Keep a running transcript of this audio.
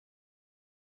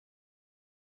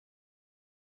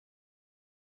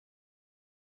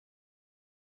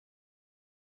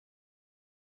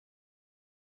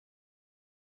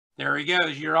There he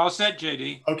goes. You're all set,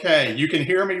 JD. Okay, you can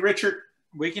hear me, Richard?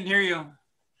 We can hear you.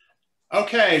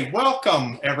 Okay,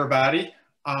 welcome everybody.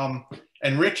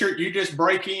 And Richard, you just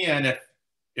break in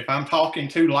if I'm talking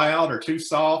too loud or too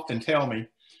soft and tell me.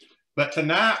 But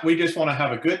tonight we just want to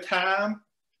have a good time,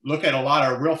 look at a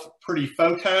lot of real pretty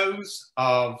photos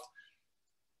of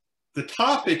the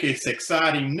topic is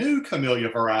exciting new camellia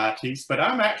varieties, but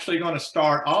I'm actually going to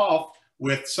start off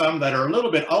with some that are a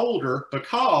little bit older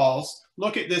because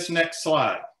look at this next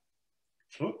slide.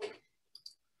 Oops.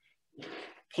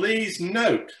 Please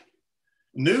note,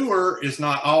 newer is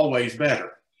not always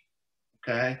better,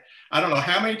 okay? I don't know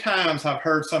how many times I've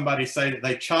heard somebody say that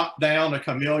they chopped down a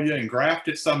camellia and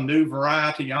grafted some new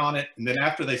variety on it, and then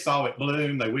after they saw it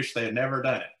bloom, they wish they had never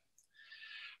done it.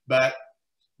 But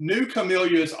new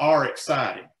camellias are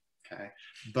exciting, okay?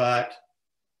 But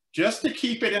just to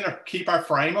keep our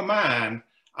frame of mind,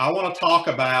 I want to talk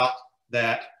about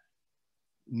that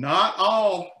not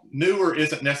all newer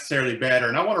isn't necessarily better.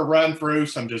 And I want to run through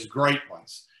some just great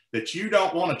ones that you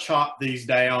don't want to chop these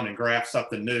down and graft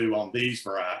something new on these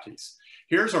varieties.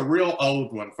 Here's a real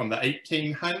old one from the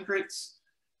 1800s,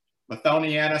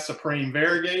 Methoniana Supreme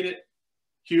Variegated.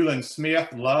 Hewlin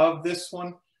Smith loved this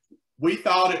one. We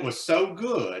thought it was so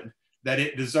good that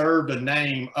it deserved a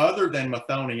name other than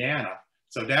Methoniana.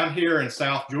 So down here in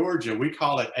South Georgia, we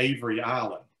call it Avery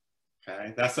Island.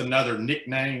 Okay, that's another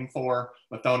nickname for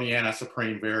Methoniana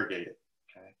Supreme Variegated.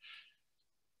 Okay.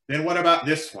 Then what about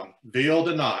this one, Ville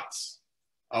de Knots?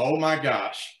 Oh my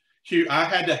gosh, I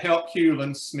had to help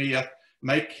Hewlin Smith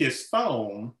make his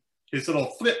phone, his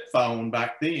little flip phone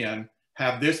back then,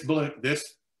 have this bloom. It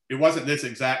wasn't this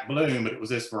exact bloom, but it was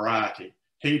this variety.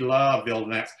 He loved Ville de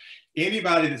Knots.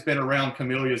 Anybody that's been around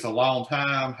camellias a long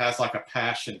time has like a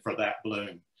passion for that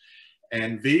bloom.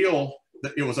 And Ville,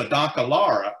 it was a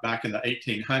Doncalara back in the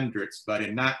 1800s, but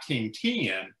in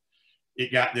 1910,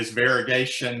 it got this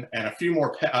variegation and a few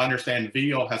more, I understand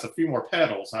Ville has a few more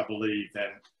petals, I believe,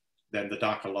 than the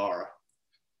Doncalara.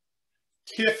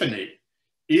 Tiffany,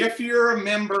 if you're a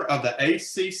member of the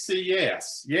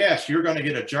ACCS, yes, you're going to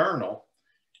get a journal,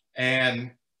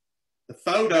 and the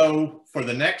photo for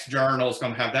the next journal is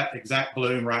going to have that exact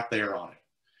bloom right there on it.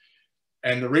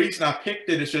 And the reason I picked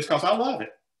it is just because I love it.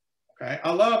 Okay,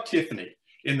 I love Tiffany.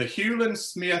 In the Hewlin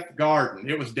Smith Garden,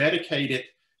 it was dedicated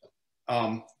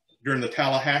during the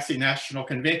Tallahassee National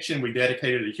Convention. We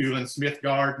dedicated a Hewlin Smith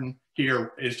Garden.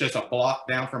 Here is just a block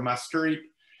down from my street.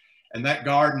 And that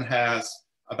garden has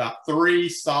about 3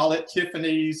 solid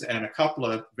Tiffany's and a couple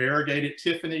of variegated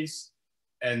Tiffany's.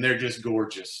 And they're just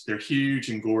gorgeous. They're huge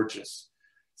and gorgeous.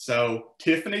 So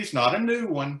Tiffany's not a new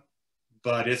one,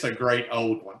 but it's a great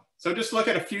old one. So just look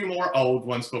at a few more old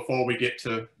ones before we get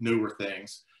to newer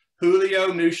things. Julio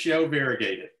Nuccio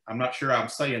Variegated. I'm not sure I'm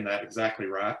saying that exactly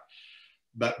right,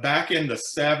 but back in the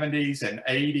 70s and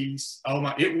 80s, oh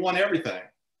my, it won everything.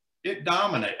 It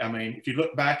dominated. I mean, if you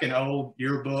look back in old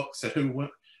yearbooks at who won,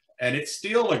 and it's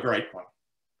still a great one,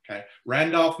 okay?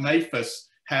 Randolph Maphis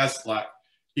has like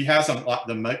the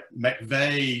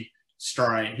McVeigh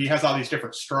strain. He has all these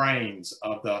different strains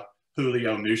of the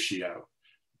Julio Nuccio,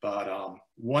 but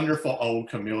wonderful old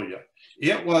camellia.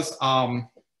 It was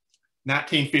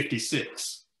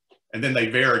 1956, and then they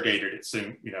variegated it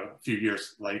soon, a few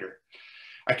years later.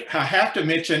 I have to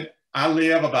mention, I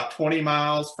live about 20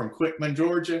 miles from Quickman,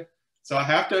 Georgia, so I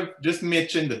have to just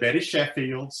mention the Betty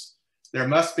Sheffields. There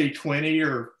must be 20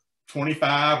 or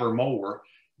 25 or more.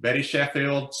 Betty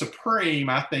Sheffield Supreme,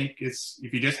 I think if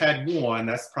you just had one,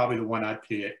 that's probably the one I'd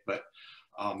pick, but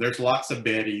there's lots of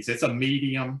Bettys. It's a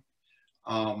medium.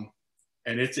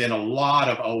 And it's in a lot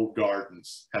of old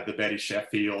gardens, have the Betty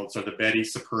Sheffields or the Betty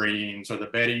Supremes or the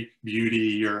Betty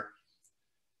Beauty.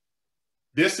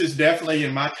 This is definitely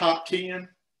in my top 10,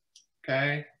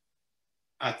 okay?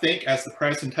 I think as the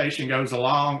presentation goes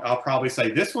along, I'll probably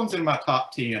say this one's in my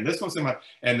top 10, this one's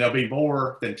and there'll be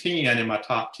more than 10 in my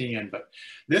top 10, but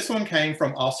this one came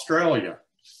from Australia,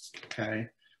 okay?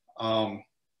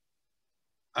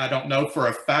 I don't know for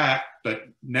a fact, but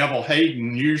Neville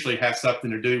Hayden usually has something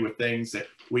to do with things that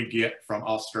we get from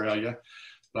Australia.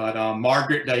 But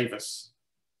Margaret Davis,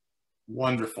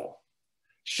 wonderful.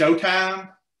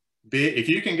 Showtime, if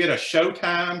you can get a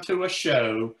Showtime to a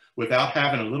show without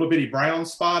having a little bitty brown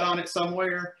spot on it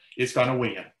somewhere, it's going to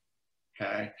win,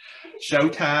 okay?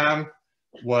 Showtime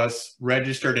was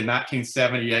registered in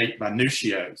 1978 by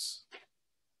Nuccio's.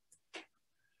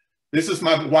 This is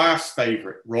my wife's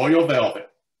favorite, Royal Velvet.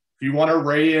 If you want a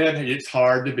red, it's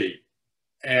hard to beat.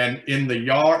 And in the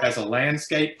yard as a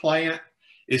landscape plant,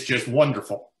 it's just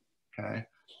wonderful, okay?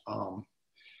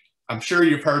 I'm sure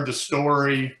you've heard the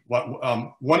story.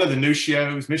 One of the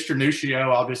Nuccios, Mr.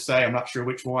 Nuccio, I'll just say, I'm not sure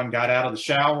which one, got out of the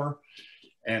shower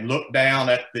and looked down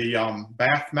at the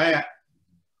bath mat,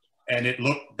 and it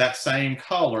looked that same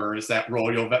color as that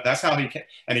royal. That's how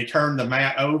and he turned the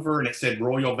mat over, and it said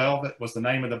Royal Velvet was the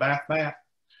name of the bath mat.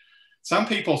 Some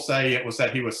people say it was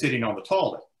that he was sitting on the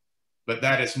toilet, but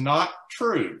that is not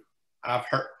true. I've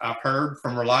heard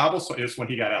from reliable sources when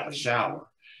he got out of the shower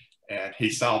and he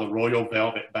saw the Royal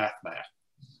Velvet bath mat.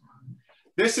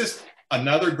 This is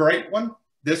another great one.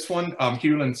 This one,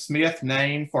 Hewlin Smith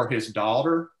named for his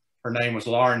daughter. Her name was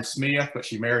Lauren Smith, but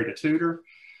she married a tutor.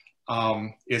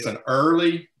 It's an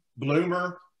early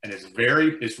bloomer and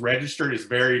it's registered, it's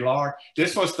very large.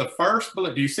 This was the first,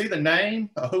 do you see the name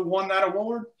of who won that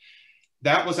award?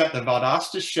 That was at the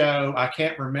Valdosta show. I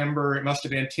can't remember, it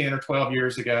must've been 10 or 12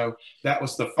 years ago. That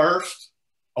was the first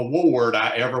award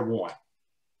I ever won.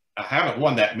 I haven't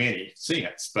won that many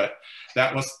since, but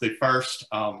that was the first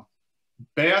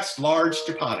best large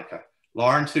japonica.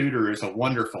 Lauren Tudor is a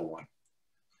wonderful one.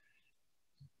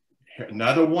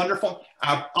 Another wonderful,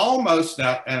 I've almost,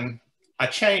 and I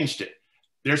changed it.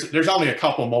 There's only a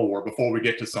couple more before we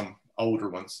get to some older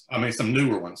ones. I mean, some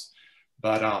newer ones.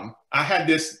 But I had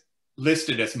this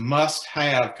listed as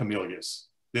must-have camellias.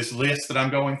 This list that I'm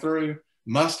going through,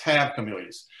 must-have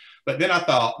camellias. But then I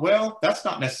thought, well, that's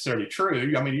not necessarily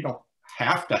true. I mean, you don't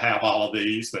have to have all of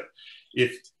these, but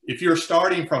if you're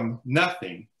starting from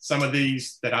nothing, some of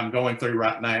these that I'm going through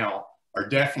right now are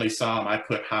definitely some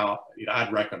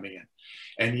I'd recommend.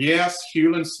 And yes,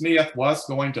 Hewlin Smith was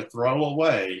going to throw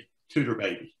away Tudor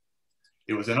Baby.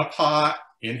 It was in a pot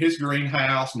in his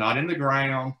greenhouse, not in the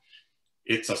ground.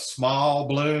 It's a small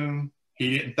bloom.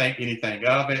 He didn't think anything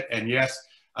of it. And yes,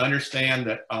 I understand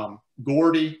that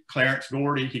Clarence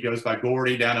Gordy, he goes by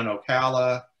Gordy down in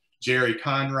Ocala, Jerry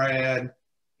Conrad,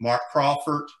 Mark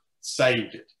Crawford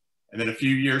saved it. And then a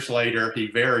few years later, he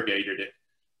variegated it,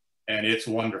 and it's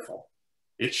wonderful.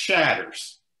 It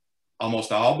shatters.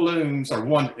 Almost all blooms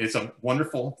are it's a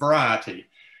wonderful variety.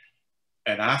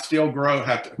 And I still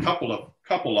have a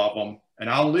couple of them, and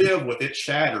I'll live with it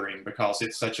shattering because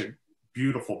it's such a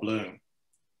beautiful bloom.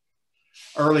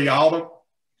 Early autumn,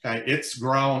 okay, it's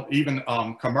grown even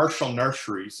commercial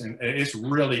nurseries, and it's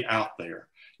really out there.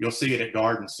 You'll see it at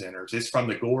garden centers. It's from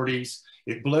the Gordys.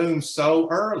 It blooms so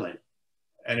early,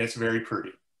 and it's very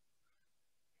pretty.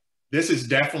 This is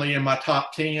definitely in my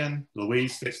top 10,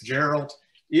 Louise Fitzgerald.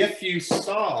 If you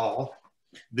saw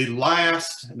the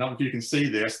last, I don't know if you can see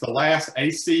this, the last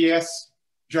ACS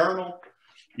journal,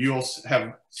 you'll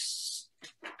have,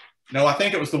 no, I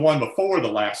think it was the one before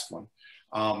the last one.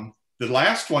 The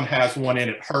last one has one in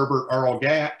it, Herbert Earl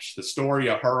Gatch, the story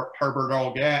of Herbert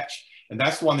Earl Gatch, and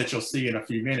that's one that you'll see in a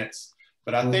few minutes.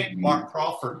 But I think Mark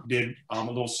Crawford did a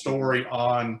little story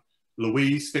on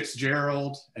Louise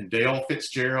Fitzgerald and Dale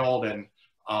Fitzgerald, and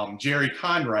Jerry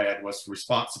Conrad was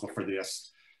responsible for this.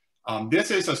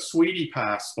 This is a sweetie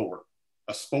pie sport,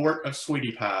 a sport of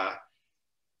sweetie pie.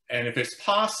 And if it's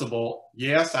possible,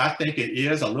 yes, I think it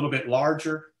is a little bit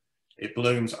larger. It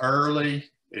blooms early.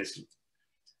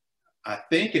 I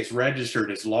think it's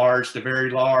registered as large to very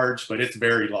large, but it's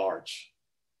very large.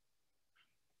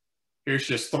 Here's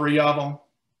just 3 of them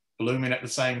blooming at the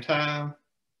same time.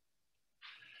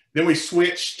 Then we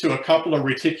switched to a couple of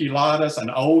reticulatas, an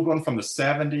old one from the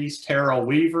 70s, Terrell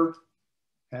Weaver.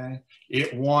 Okay.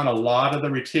 It won a lot of the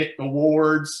Retic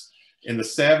awards in the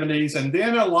 70s. And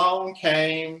then along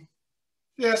came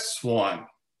this one.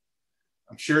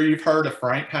 I'm sure you've heard of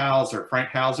Frank Hauser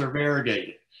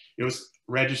variegated. It was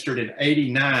registered in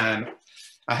 '89.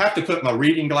 I have to put my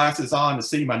reading glasses on to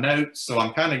see my notes, so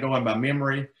I'm kind of going by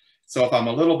memory. So if I'm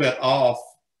a little bit off,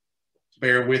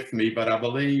 bear with me, but I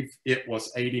believe it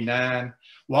was '89.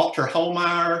 Walter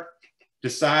Holmeyer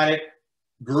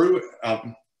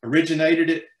originated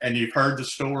it, and you've heard the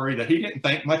story that he didn't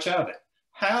think much of it.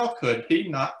 How could he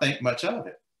not think much of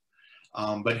it?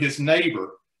 But his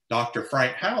neighbor, Dr.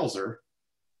 Frank Hauser,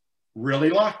 really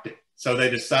liked it. So they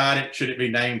decided, should it be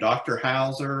named Dr.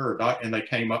 Hauser, and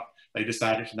they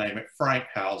decided to name it Frank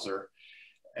Hauser.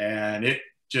 And it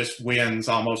just wins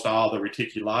almost all the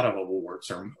Reticulata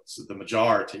awards, or the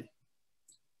majority.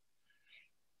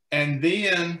 And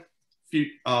then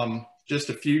just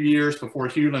a few years before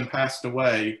Hewlin passed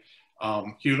away,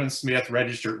 Hewlin Smith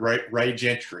registered Ray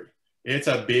Gentry. It's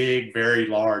a big, very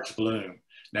large bloom.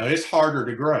 Now it's harder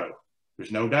to grow.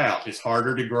 There's no doubt. It's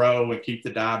harder to grow and keep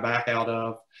the dieback out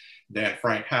of than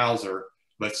Frank Hauser,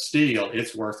 but still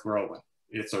it's worth growing.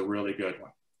 It's a really good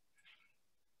one.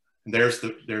 And there's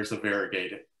the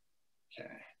variegated.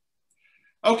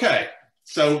 Okay,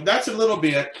 so that's a little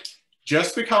bit.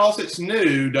 just because it's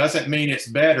new doesn't mean it's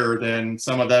better than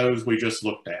some of those we just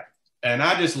looked at. And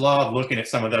I just love looking at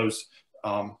some of those.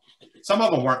 Some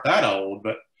of them weren't that old,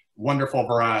 but wonderful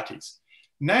varieties.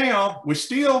 Now we're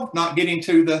still not getting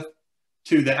to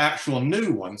the actual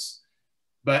new ones,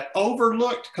 but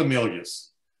overlooked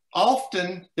camellias.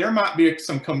 Often there might be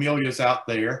some camellias out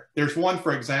there. There's one,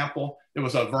 for example, there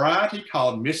was a variety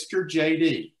called Mr.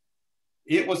 JD.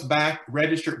 It was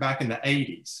registered back in the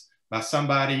 80s by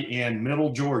somebody in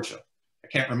Middle Georgia. I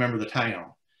can't remember the town.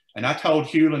 And I told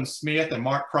Hewlin Smith and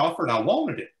Mark Crawford I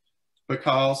wanted it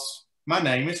because my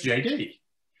name is JD.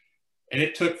 And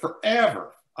it took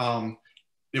forever.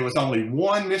 There was only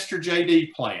one Mr.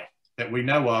 JD plant that we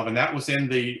know of, and that was in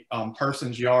the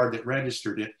person's yard that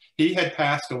registered it. He had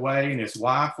passed away and his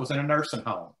wife was in a nursing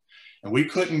home, and we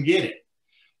couldn't get it.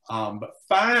 But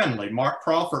finally, Mark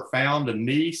Crawford found a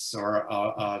niece or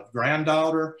a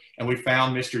granddaughter, and we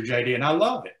found Mr. JD, and I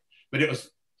love it. But it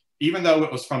was, even though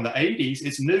it was from the 80s,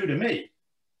 it's new to me.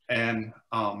 And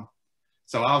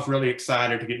so I was really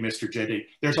excited to get Mr. JD.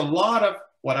 There's a lot of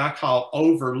what I call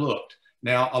overlooked.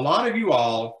 Now, a lot of you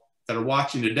all that are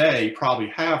watching today probably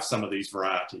have some of these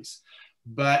varieties,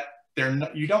 but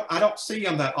I don't see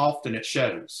them that often at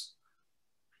shows.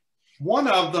 One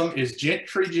of them is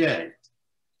Gentry J.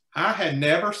 I had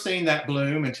never seen that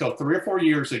bloom until 3 or 4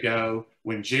 years ago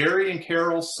when Jerry and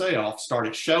Carol Self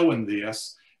started showing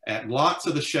this at lots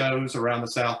of the shows around the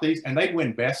Southeast, and they'd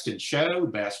win best in show,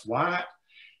 best white.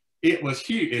 It was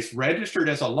huge. It's registered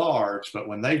as a large, but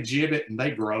when they jib it and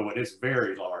they grow it, it's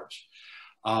very large.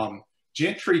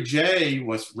 Gentry J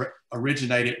was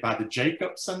originated by the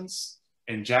Jacobsons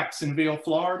in Jacksonville,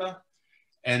 Florida,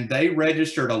 and they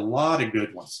registered a lot of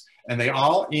good ones, and they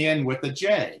all end with a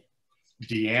J.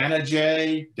 Deanna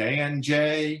J, Dan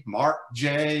J, Mark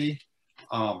J,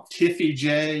 Tiffy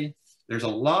J. There's a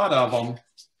lot of them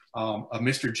of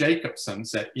Mr.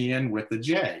 Jacobson's that end with the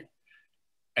J,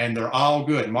 and they're all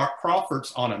good. Mark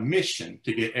Crawford's on a mission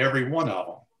to get every one of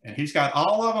them. And he's got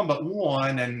all of them but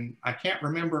one, and I can't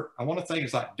remember. I want to think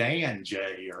it's like Dan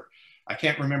J, or I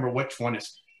can't remember which one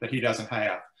that he doesn't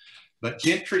have. But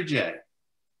Gentry J.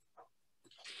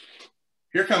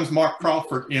 Here comes Mark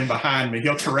Crawford in behind me.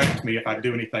 He'll correct me if I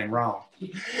do anything wrong.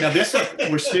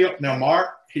 Now Mark,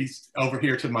 he's over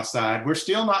here to my side. We're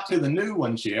still not to the new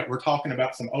ones yet. We're talking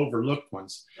about some overlooked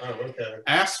ones. Oh, okay.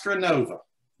 Astra Nova.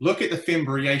 Look at the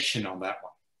fimbriation on that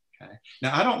one. Okay.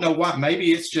 Now, I don't know why.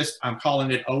 Maybe it's just I'm calling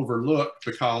it overlooked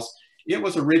because it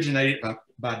was originated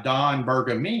by Don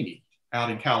Bergamini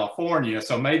out in California.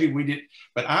 So maybe we did,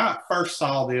 but I first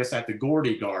saw this at the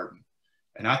Gordy Garden,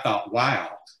 and I thought,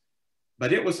 wow.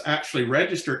 But it was actually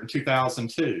registered in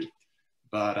 2002.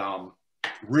 But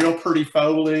real pretty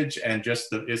foliage, and just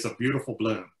it's a beautiful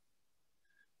bloom.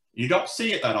 You don't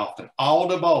see it that often.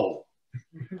 Alda Bowl.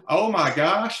 Oh my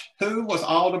gosh, who was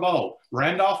Alda Bowl?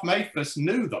 Randolph Maphis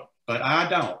knew them, but I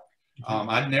don't.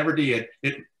 I never did.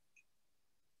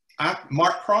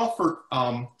 Mark Crawford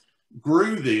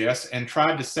grew this and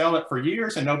tried to sell it for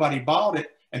years, and nobody bought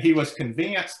it. And he was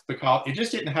convinced because it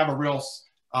just didn't have a real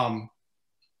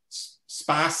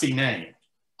spicy name.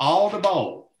 Alda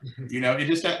Bowl. You know, it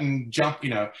just doesn't jump. You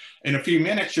know, in a few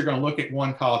minutes, you're going to look at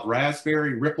one called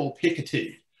Raspberry Ripple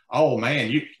Picotee. Oh man,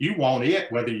 you want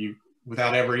it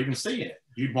without ever even seeing it.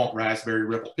 You'd want Raspberry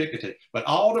Ripple Picotee. But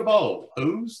Alda Bowl,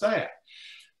 who's that?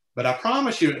 But I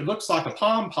promise you, it looks like a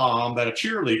pom-pom that a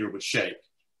cheerleader would shake.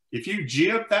 If you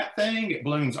jib that thing, it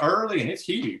blooms early and it's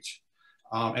huge.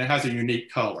 And it has a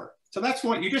unique color. So that's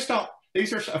what you just don't,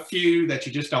 these are a few that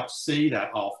you just don't see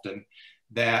that often,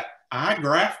 that I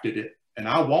grafted it and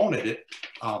I wanted it,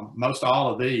 most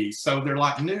all of these. So they're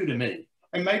like new to me.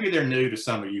 And maybe they're new to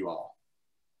some of you all.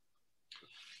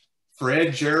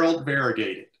 Fred Gerald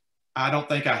variegated. I don't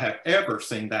think I have ever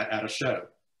seen that at a show.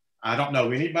 I don't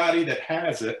know anybody that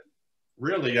has it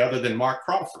really other than Mark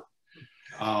Crawford.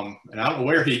 And I don't know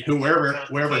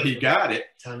wherever he got it.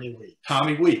 Tommy Weeks.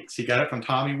 Tommy Weeks. He got it from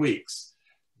Tommy Weeks.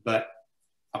 But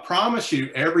I promise you,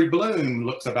 every bloom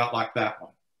looks about like that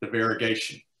one, the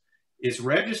variegation. It's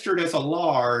registered as a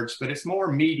large, but it's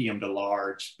more medium to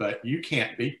large, but you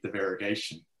can't beat the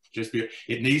variegation.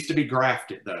 It needs to be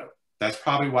grafted though. That's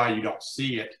probably why you don't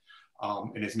see it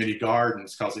in as many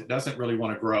gardens, because it doesn't really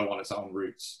want to grow on its own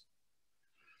roots.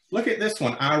 Look at this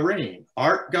one, Irene,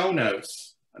 Art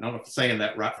Gonos. I don't know if I'm saying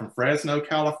that right, from Fresno,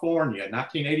 California,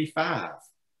 1985.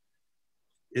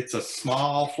 It's a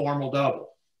small formal double.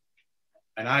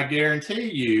 And I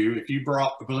guarantee you, if you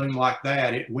brought a bloom like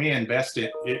that, it win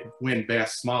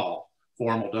best small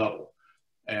formal double.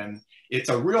 And it's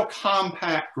a real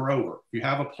compact grower. If you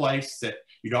have a place that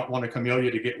you don't want a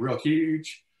camellia to get real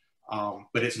huge,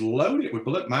 But it's loaded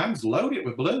with, mine's loaded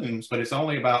with blooms, but it's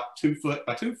only about 2 foot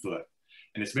by 2 foot.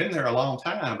 And it's been there a long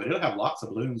time, but it'll have lots of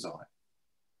blooms on it.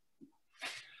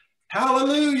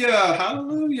 Hallelujah,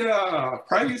 hallelujah,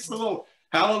 praise the Lord,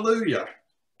 hallelujah,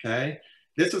 okay?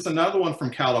 This is another one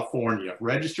from California,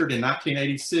 registered in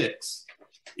 1986.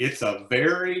 It's a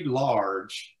very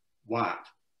large white.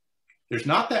 There's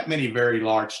not that many very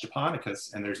large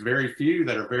Japonicas, and there's very few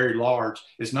that are very large.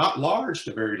 It's not large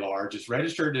to very large. It's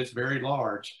registered as very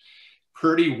large.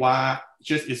 Pretty white,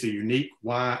 just it's a unique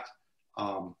white.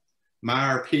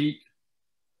 Meyer Pete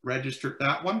registered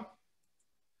that one.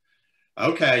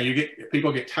 Okay,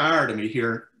 people get tired of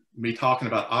me talking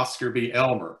about Oscar B.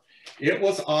 Elmer. It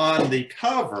was on the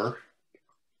cover.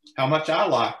 How much I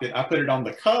liked it, I put it on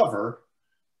the cover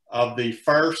of the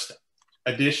first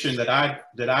edition that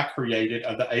I created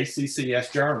of the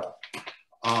ACCS journal.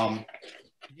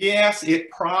 Yes, it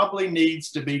probably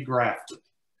needs to be grafted,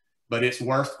 but it's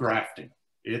worth grafting.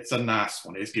 It's a nice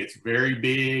one. It gets very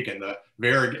big, and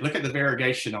look at the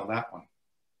variegation on that one.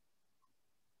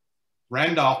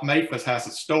 Randolph Maphis has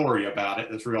a story about it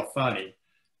that's real funny,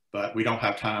 but we don't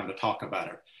have time to talk about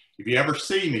it. If you ever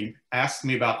see me, ask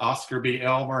me about Oscar B.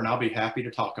 Elmer, and I'll be happy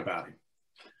to talk about him.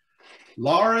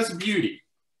 Laura's Beauty.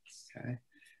 Okay.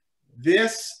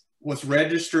 This was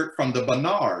registered from the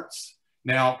Bernards.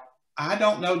 Now, I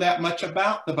don't know that much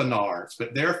about the Bernards,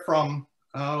 but they're from,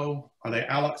 are they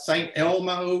St.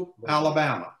 Elmo,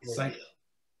 Alabama,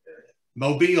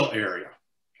 Mobile area.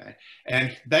 Okay.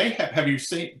 And they have you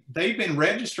seen, they've been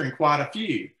registering quite a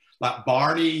few, like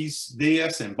Barney's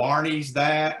this and Barney's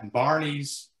that and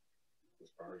Barney's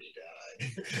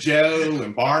Joe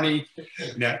and Barney,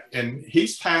 and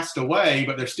he's passed away,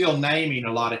 but they're still naming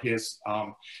a lot of his,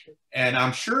 and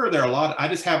I'm sure there are a lot,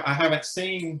 I haven't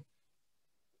seen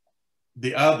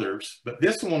the others, but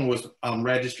this one was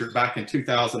registered back in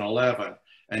 2011,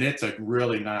 and it's a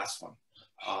really nice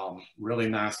one, really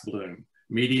nice bloom,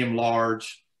 medium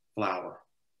large flower.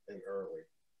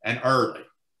 And early.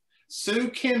 Sue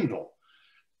Kendall.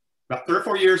 About 3 or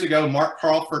 4 years ago, Mark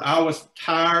Crawford, I was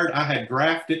tired. I had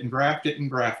grafted and grafted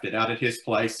and grafted out at his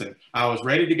place, and I was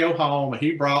ready to go home, and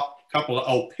he brought a couple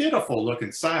of pitiful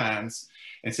looking signs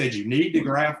and said, you need to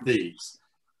graft these.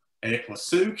 And it was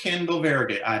Sue Kendall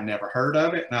variegate. I'd never heard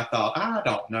of it, and I thought, I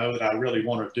don't know that I really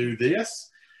want to do this,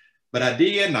 but I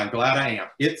did, and I'm glad I am.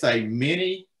 It's a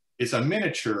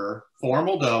miniature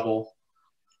formal double,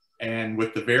 and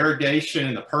with the variegation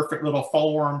and the perfect little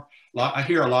form, I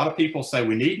hear a lot of people say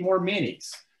we need more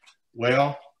minis.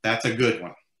 Well, that's a good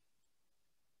one.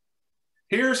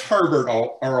 Here's Herbert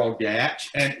Earl Gatch,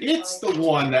 and it's the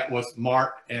one that was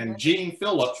Mark and Gene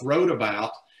Phillips wrote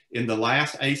about in the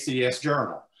last ACS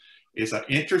journal. It's an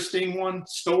interesting one,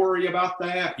 story about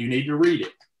that. You need to read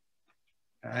it.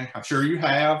 Okay? I'm sure you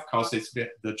have, because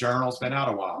the journal's been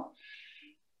out a while.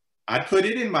 I'd put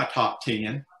it in my top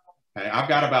 10. Okay? I've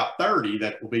got about 30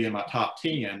 that will be in my top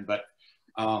 10, but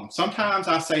sometimes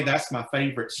I say that's my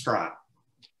favorite stripe.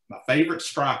 My favorite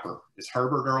striper is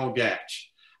Herbert Earl Gatch.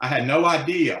 I had no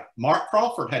idea. Mark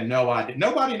Crawford had no idea.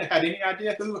 Nobody had any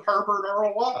idea who Herbert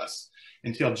Earl was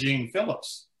until Gene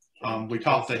Phillips. We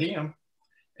talked to him,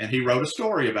 and he wrote a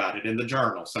story about it in the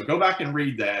journal. So go back and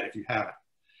read that if you haven't.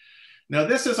 Now,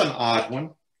 this is an odd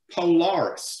one,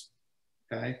 Polaris.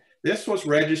 Okay, this was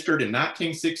registered in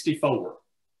 1964.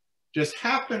 Just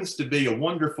happens to be a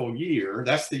wonderful year.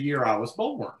 That's the year I was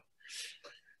born.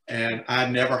 And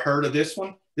I'd never heard of this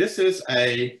one. This is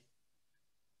a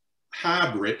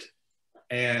hybrid,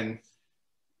 and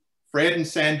Fred and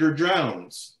Sandra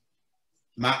Jones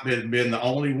might have been the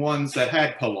only ones that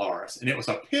had Polaris. And it was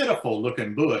a pitiful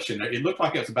looking bush, and it looked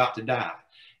like it was about to die.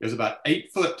 It was about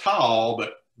 8 foot tall,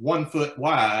 but 1 foot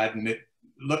wide, and it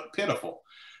looked pitiful.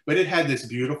 But it had this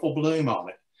beautiful bloom on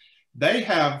it. They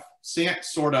have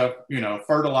since sort of,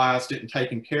 fertilized it and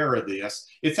taken care of this.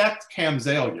 It's at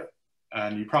Camellia.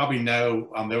 And you probably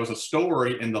know there was a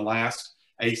story in the last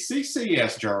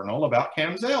ACCS journal about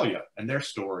Camellia and their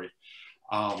story.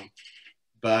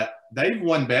 But they've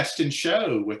won Best in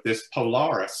Show with this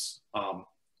Polaris a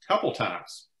couple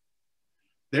times.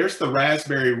 There's the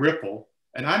Raspberry Ripple.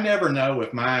 And I never know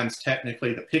if mine's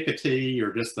technically the Picotee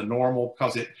or just the normal,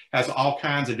 because it has all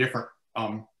kinds of different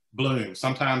blooms.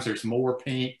 Sometimes there's more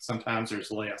pink, sometimes there's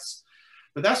less.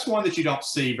 But that's one that you don't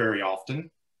see very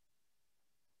often.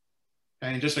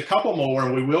 And just a couple more,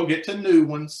 and we will get to new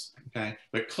ones. Okay,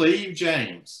 but Cleve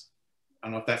James, I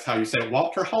don't know if that's how you say it.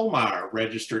 Walter Holmeyer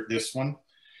registered this one.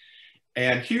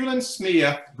 And Hewlin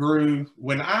Smith grew,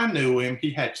 when I knew him,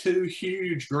 he had 2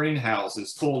 huge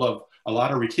greenhouses full of a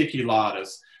lot of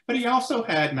reticulatas, but he also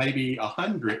had maybe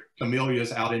 100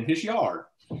 camellias out in his yard.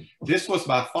 This was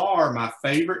by far my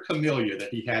favorite camellia that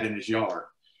he had in his yard.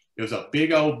 It was a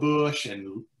big old bush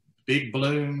and big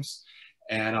blooms.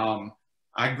 And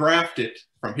I grafted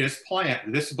from his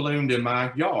plant. This bloomed in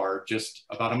my yard just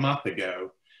about a month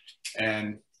ago.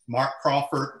 And Mark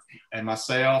Crawford and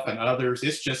myself and others,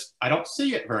 it's just, I don't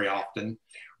see it very often,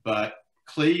 but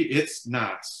it's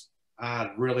nice.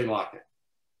 I really like it.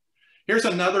 Here's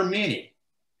another mini.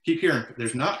 Keep hearing,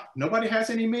 nobody has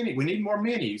any mini. We need more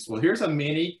minis. Well, here's a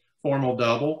mini formal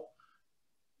double,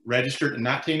 registered in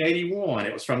 1981.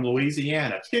 It was from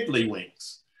Louisiana,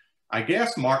 Tiddlywinks. I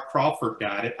guess Mark Crawford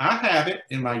got it. I have it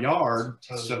in my yard.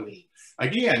 So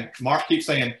again, Mark keeps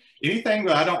saying, anything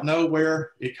that I don't know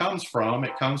where it comes from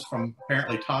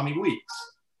apparently Tommy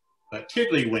Weeks. But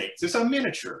Tiddlywinks, it's a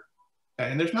miniature. Okay?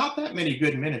 And there's not that many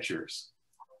good miniatures.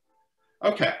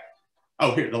 Okay.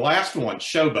 Oh, here, the last one,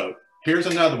 Showboat. Here's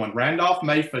another one. Randolph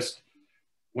Maphis,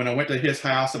 when I went to his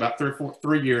house about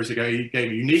 3 years ago, he gave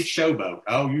me, you need Showboat.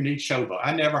 Oh, you need Showboat.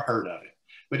 I never heard of it.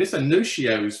 But it's a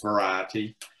Nuccio's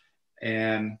variety,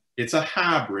 and it's a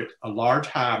hybrid, a large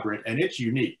hybrid, and it's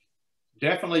unique.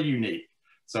 Definitely unique.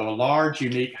 So a large,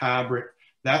 unique hybrid,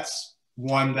 that's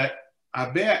one that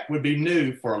I bet would be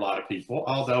new for a lot of people,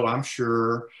 although I'm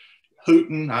sure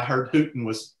Hooten, I heard Hooten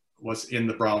was in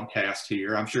the broadcast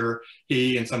here. I'm sure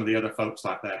he and some of the other folks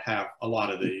like that have a lot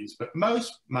of these, but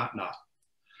most might not.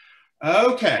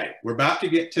 Okay, we're about to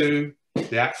get to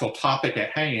the actual topic at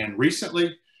hand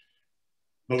recently,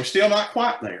 but we're still not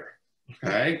quite there.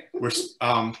 Okay,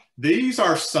 these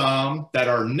are some that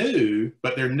are new,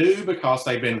 but they're new because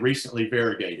they've been recently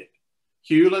variegated.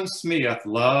 Hewlin Smith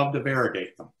loved to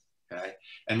variegate them. Okay,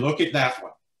 and look at that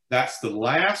one. That's the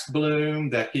last bloom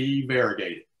that he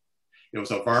variegated. It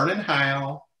was a Vernon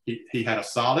Howe. He had a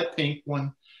solid pink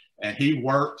one, and he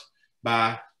worked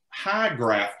by high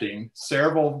grafting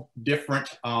several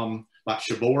different, like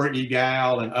Shabora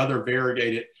Egal and other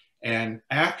variegated. And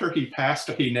after he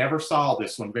passed, he never saw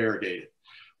this one variegated.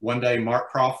 One day, Mark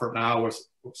Crawford and I was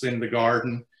in the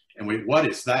garden, and what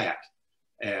is that?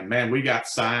 And man, we got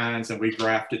signs and we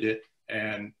grafted it,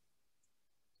 and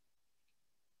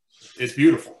it's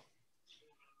beautiful.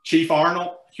 Chief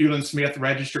Arnold, Hewlin Smith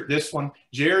registered this one.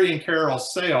 Jerry and Carol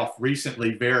Self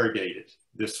recently variegated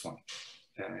this one.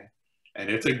 Okay, and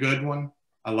it's a good one.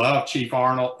 I love Chief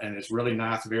Arnold, and it's really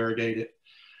nice variegated.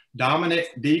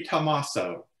 Dominic D.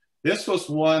 Tommaso. This was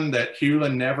one that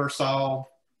Hewlin never saw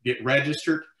get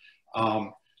registered.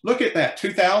 Look at that,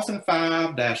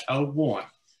 2005-01.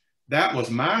 That was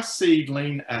my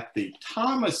seedling at the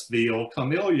Thomasville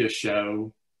Camellia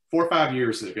show 4 or 5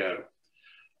 years ago.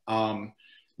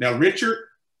 Now, Richard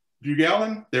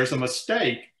Bugelin, there's a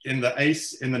mistake in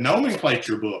the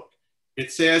nomenclature book.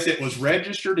 It says it was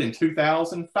registered in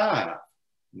 2005.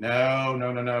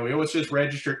 No. It was just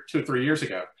registered 2 or 3 years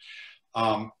ago.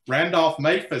 Randolph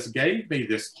Maphis gave me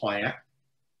this plant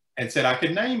and said I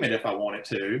could name it if I wanted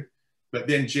to. But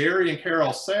then Jerry and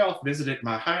Carol Self visited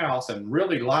my house and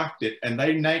really liked it. And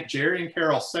Jerry and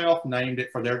Carol Self named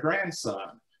it for their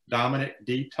grandson, Dominic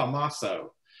D.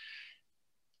 Tommaso.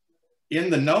 In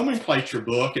the nomenclature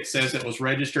book, it says it was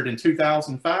registered in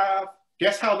 2005.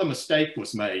 Guess how the mistake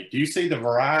was made? Do you see the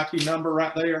variety number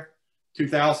right there?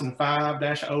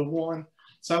 2005-01.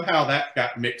 Somehow that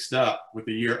got mixed up with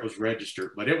the year it was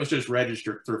registered, but it was just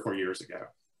registered 3 or 4 years ago.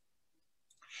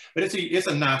 But it's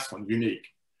a nice one, unique.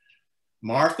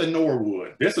 Martha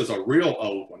Norwood. This is a real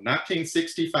old one,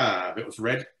 1965.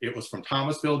 It was from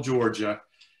Thomasville, Georgia,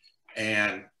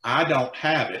 and I don't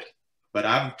have it, but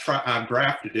I've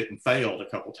grafted it and failed a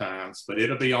couple times, but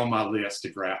it'll be on my list to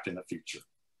graft in the future.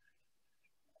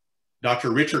 Dr.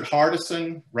 Richard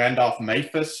Hardison, Randolph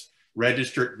Maphis,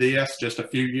 registered this just a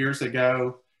few years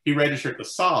ago. He registered the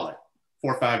solid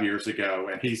 4 or 5 years ago,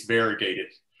 and he's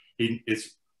variegated. He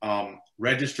is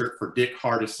registered for Dick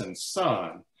Hardison's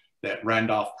son that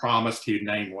Randolph promised he'd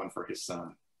name one for his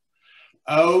son.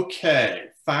 Okay,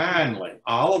 finally,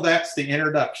 all of that's the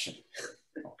introduction,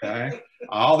 okay?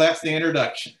 All that's the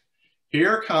introduction.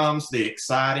 Here comes the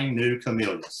exciting new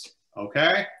camellias,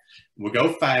 okay? We'll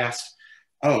go fast.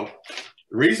 Oh,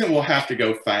 the reason we'll have to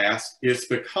go fast is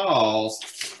because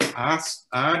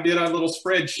I did a little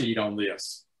spreadsheet on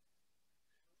this.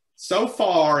 So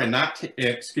far in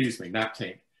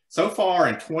so far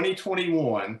in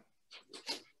 2021,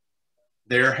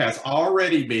 there has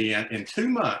already been, in 2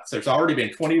 months, there's already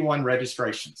been 21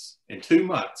 registrations in 2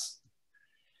 months.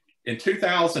 In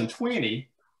 2020,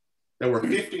 there were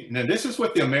 50, now this is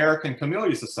with the American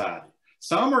Camellia Society.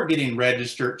 Some are getting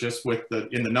registered just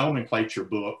in the nomenclature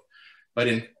book, but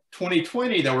in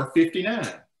 2020, there were 59.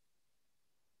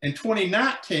 In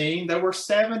 2019, there were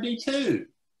 72.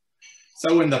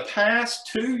 So in the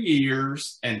past 2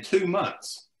 years and 2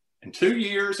 months,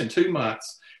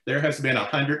 there has been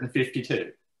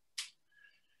 152.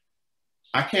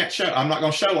 I'm not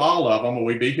going to show all of them or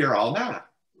we'd be here all night.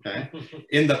 Okay.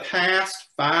 In the past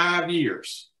 5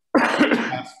 years,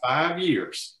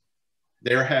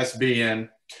 there has been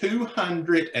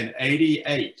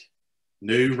 288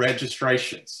 new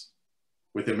registrations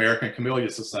with the American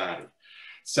Camellia Society.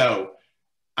 So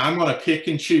I'm going to pick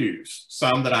and choose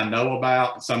some that I know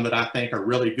about and some that I think are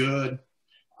really good.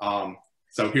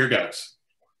 So here goes.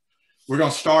 We're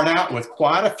going to start out with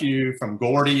quite a few from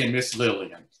Gordy and Miss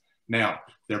Lillian. Now,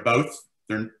 they're both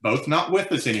not with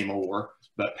us anymore,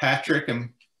 but Patrick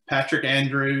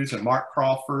Andrews and Mark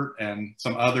Crawford and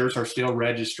some others are still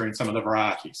registering some of the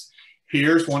varieties.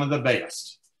 Here's one of the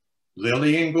best.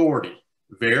 Lily and Gordy,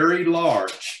 very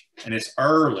large, and it's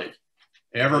early.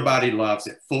 Everybody loves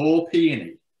it. Full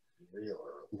peony.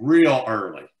 Real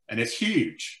early. And it's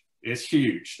huge. It's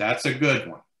huge. That's a good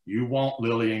one. You want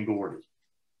Lily and Gordy.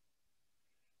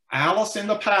 Alice in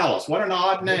the Palace. What an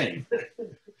odd name.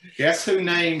 Guess who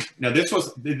named, now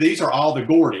these are all the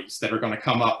Gordys that are going to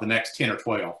come up the next 10 or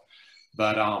 12.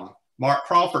 But Mark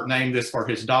Crawford named this for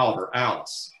his daughter,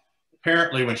 Alice.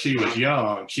 Apparently when she was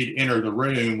young, she'd enter the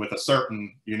room with a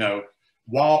certain,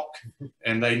 walk,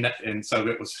 and so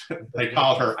it was, they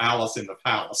called her Alice in the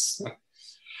Palace.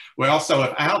 Well,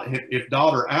 so if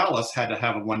daughter Alice had to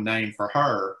have one name for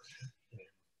her,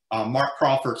 Mark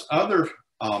Crawford's other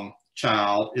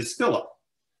child is Philip,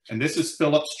 and this is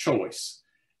Philip's choice.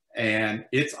 And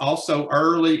it's also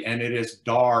early, and it is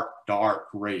dark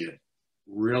red,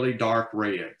 really dark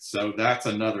red. So that's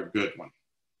another good one.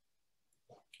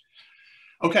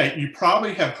 Okay, you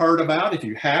probably have heard about, if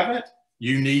you haven't,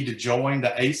 you need to join the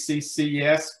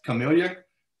ACCS Camellia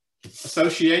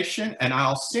Association, and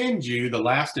I'll send you the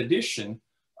last edition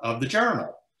of the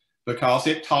journal because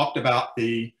it talked about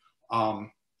the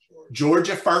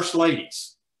Georgia First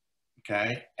Ladies,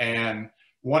 okay? And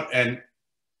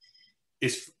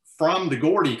it's from the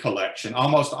Gordy collection,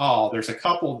 almost all. There's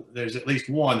at least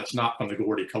one that's not from the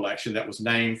Gordy collection that was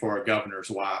named for a governor's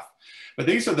wife. But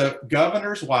these are the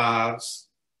governor's wives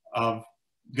of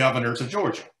governors of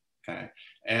Georgia, okay?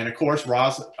 And of course,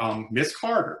 Miss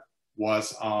Carter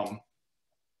was,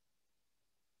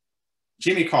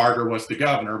 Jimmy Carter was the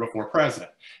governor before president.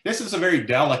 This is a very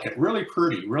delicate, really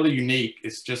pretty, really unique.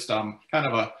 It's just kind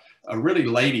of a really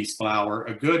lady's flower,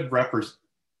 a good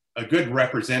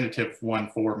representative one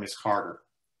for Miss Carter.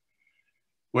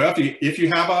 Well, if you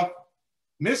have a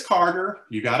Miss Carter,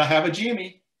 you got to have a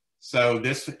Jimmy. So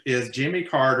this is Jimmy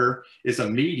Carter, is a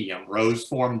medium rose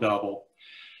form double.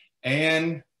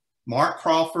 And Mark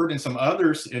Crawford and some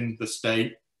others in the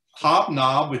state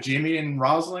hobnob with Jimmy and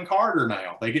Rosalind Carter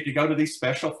now. They get to go to these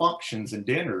special functions and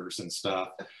dinners and stuff.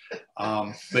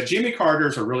 But Jimmy Carter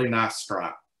is a really nice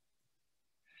stripe.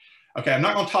 Okay, I'm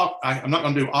not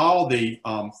going to do all the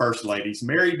first ladies.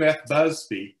 Mary Beth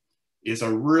Busby is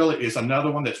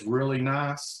another one that's really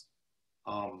nice.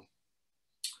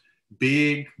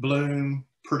 Big bloom,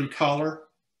 pretty color.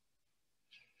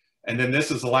 And then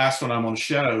this is the last one I'm going to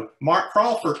show. Mark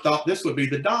Crawford thought this would be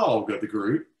the dog of the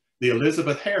group, the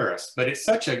Elizabeth Harris, but it's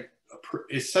such a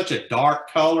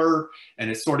dark color and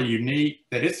it's sort of unique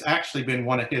that it's actually been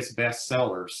one of his best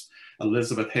sellers,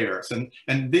 Elizabeth Harris.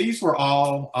 And these were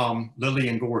all Lily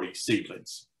and Gordy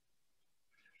seedlings.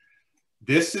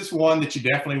 This is one that you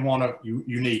definitely want to,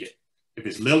 you need it. If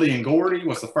it's Lily and Gordy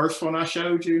was the first one I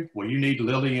showed you, well, you need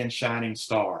Lily and Shining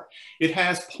Star. It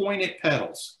has pointed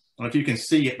petals. I don't know if you can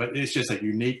see it, but it's just a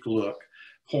unique look.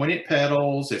 Pointed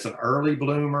petals, it's an early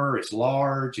bloomer, it's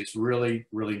large, it's really,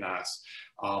 really nice.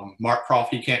 Mark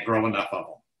Crawford, he can't grow enough of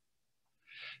them.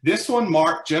 This one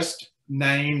Mark just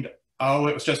named,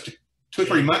 it was just 2 or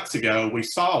 3 months ago, we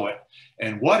saw it.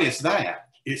 And what is that?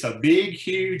 It's a big,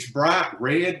 huge, bright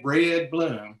red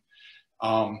bloom.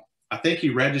 I think he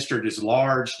registered as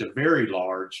large to very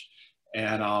large.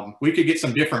 And we could get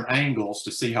some different angles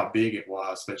to see how big it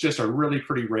was, but just a really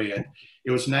pretty red.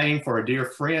 It was named for a dear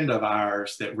friend of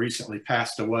ours that recently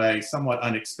passed away somewhat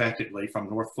unexpectedly from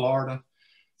North Florida.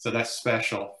 So that's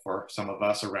special for some of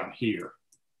us around here.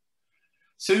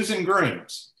 Susan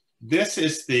Grooms. This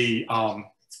is the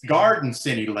garden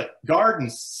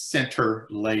center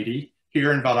lady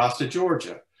here in Valdosta,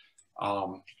 Georgia.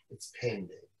 It's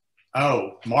pending.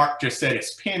 Oh, Mark just said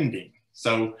it's pending.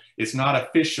 So it's not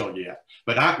official yet.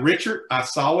 But Richard, I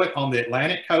saw it on the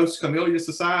Atlantic Coast Camellia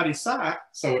Society site,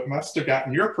 so it must have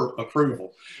gotten your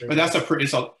approval. But that's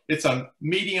it's a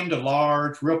medium to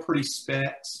large, real pretty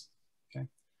specs. Okay.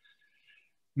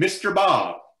 Mr.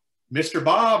 Bob. Mr.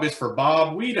 Bob is for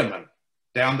Bob Wiedemann.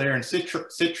 down there in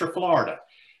Citra, Florida.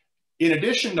 In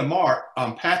addition to Mark,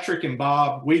 Patrick and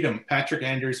Bob Weedham, Patrick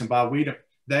Andrews and Bob Weedham,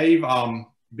 they've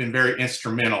been very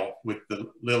instrumental with the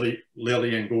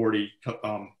Lily and Gordy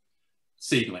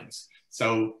seedlings.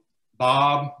 So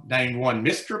Bob named one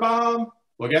Mr. Bob.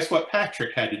 Well, guess what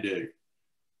Patrick had to do?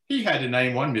 He had to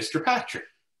name one Mr. Patrick,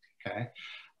 okay?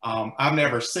 I've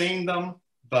never seen them,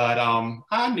 but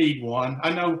I need one.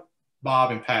 I know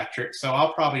Bob and Patrick, so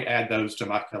I'll probably add those to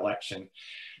my collection.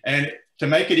 And to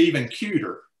make it even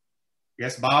cuter, I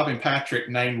guess Bob and Patrick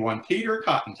named one Peter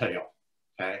Cottontail,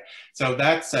 okay? So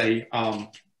that's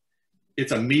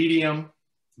it's a medium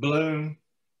bloom,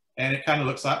 and it kind of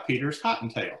looks like Peter's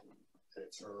Cottontail.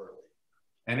 It's early.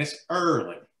 And it's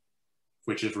early,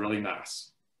 which is really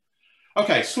nice.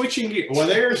 Okay, switching gears. Well,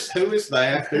 who is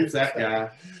that? Who's that guy?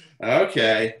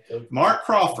 Okay, Mark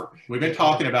Crawford. We've been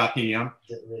talking about him.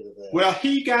 Get rid of that. Well,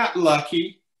 he got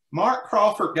lucky. Mark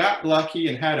Crawford got lucky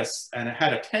and had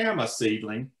a Tama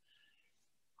seedling.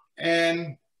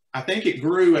 And I think it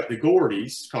grew at the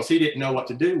Gordy's because he didn't know what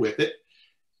to do with it.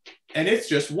 And it's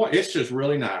just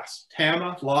really nice.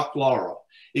 Tama Lock Laurel.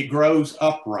 It grows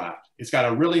upright. It's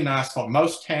got a really nice form.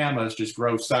 Most Tamas just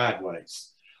grow sideways.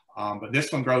 But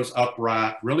this one grows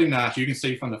upright, really nice. You can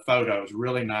see from the photos,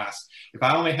 really nice. If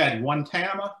I only had one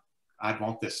Tama, I'd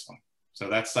want this one. So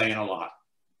that's saying a lot.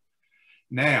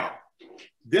 Now,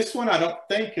 this one I don't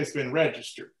think has been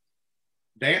registered.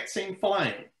 Dancing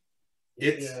Flame.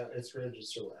 It's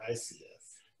registered with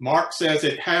ICS. Mark says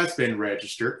it has been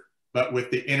registered, but with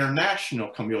the International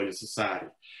Camellia Society.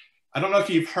 I don't know if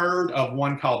you've heard of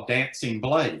one called Dancing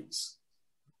Blaze.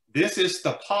 This is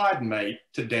the pod mate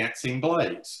to Dancing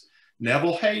Blaze.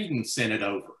 Neville Hayden sent it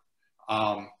over.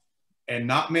 And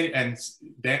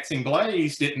Dancing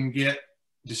Blaze didn't get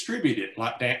distributed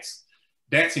like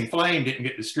Dancing Flame didn't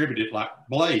get distributed like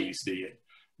Blaze did.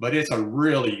 But it's a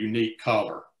really unique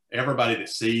color. Everybody that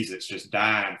sees it's just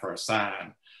dying for a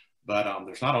sign. But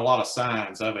there's not a lot of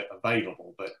signs of it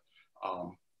available. But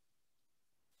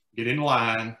get in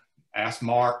line, ask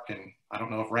Mark, and I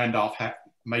don't know if Randolph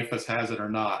Maphis has it or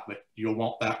not, but you'll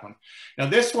want that one. Now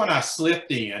this one I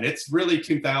slipped in. It's really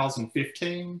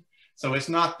 2015, so it's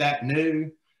not that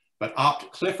new, but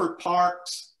Clifford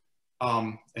Parks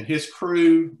and his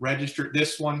crew registered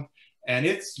this one, and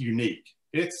it's unique.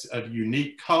 It's a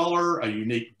unique color, a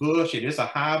unique bush. It is a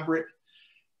hybrid.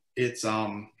 It's,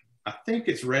 I think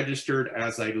it's registered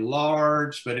as a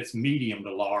large, but it's medium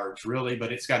to large really,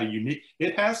 but it's got a unique,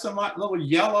 it has some like little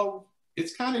yellow,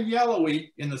 it's kind of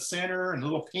yellowy in the center and a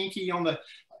little pinky on the,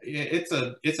 it's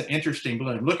an interesting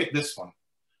bloom. Look at this one.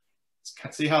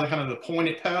 See how kind of the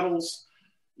pointed petals?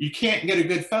 You can't get a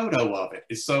good photo of it.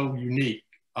 It's so unique.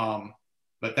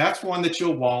 But that's one that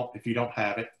you'll want if you don't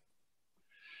have it.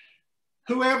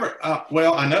 Whoever,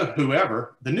 well, I know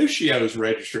whoever, the Nuccios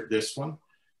registered this one.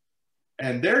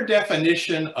 And their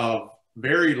definition of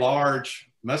very large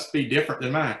must be different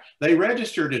than mine. They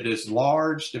registered it as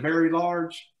large to very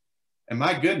large. And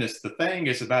my goodness, the thing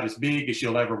is about as big as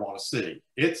you'll ever want to see.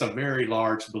 It's a very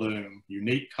large bloom,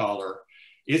 unique color.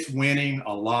 It's winning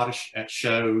a lot at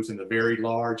shows in the very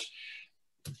large.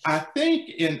 I think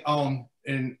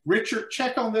in Richard,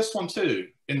 check on this one too.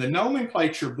 In the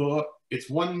nomenclature book,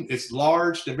 it's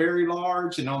large to very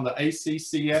large, and on the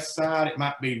ACCS side, it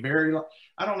might be very,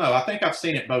 I don't know. I think I've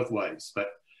seen it both ways, but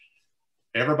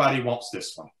everybody wants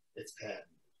this one. It's patented.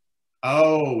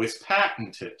 Oh, it's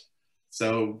patented.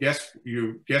 So guess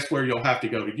where you'll have to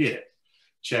go to get it.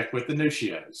 Check with the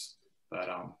Nuccios. But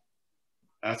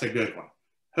that's a good one.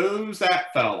 Who's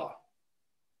that fella?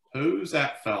 Who's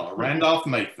that fella? Randolph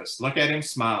Maphis. Look at him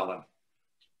smiling.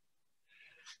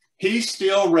 He's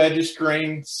still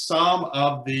registering some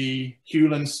of the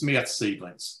Hewlin Smith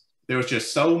seedlings. There was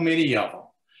just so many of them.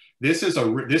 This is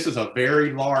a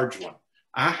very large one.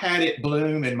 I had it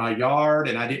bloom in my yard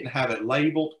and I didn't have it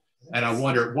labeled. And I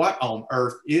wondered, what on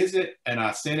earth is it? And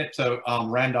I sent it to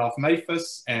Randolph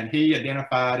Maphis, and he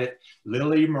identified it,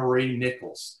 Lily Marie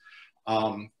Nichols.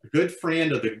 A good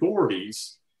friend of the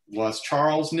Gordys was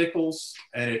Charles Nichols,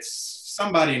 and it's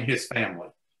somebody in his family.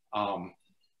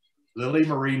 Lily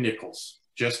Marie Nichols,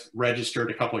 just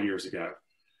registered a couple of years ago.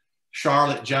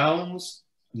 Charlotte Jones,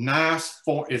 nice,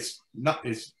 it's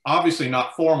obviously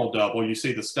not formal double. You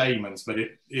see the stamens, but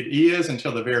it is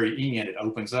until the very end, it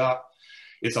opens up.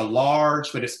 It's a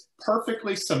large, but it's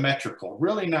perfectly symmetrical,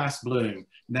 really nice bloom,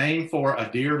 named for a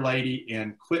dear lady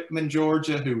in Quitman,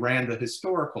 Georgia, who ran the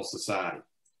Historical Society.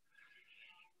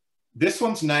 This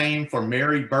one's named for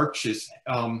Mary Birch's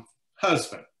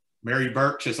husband. Mary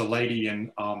Birch is a lady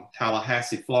in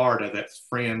Tallahassee, Florida, that's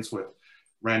friends with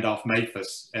Randolph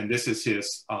Maphis, and this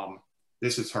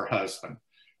is her husband.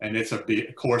 And it's a big,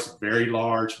 of course, very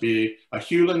large, big, a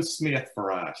Hewlin Smith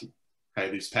variety.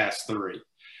 Okay, these past three.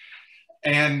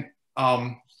 And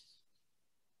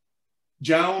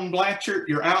Joan Blanchard,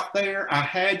 you're out there. I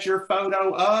had your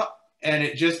photo up and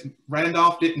it just,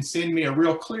 Randolph didn't send me a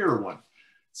real clear one.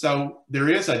 So there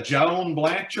is a Joan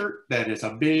Blanchard that is a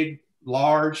big,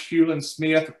 large Hewlin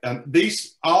Smith.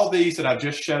 All these that I've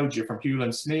just showed you from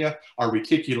Hewlin Smith are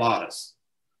reticulatas.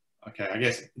 Okay, I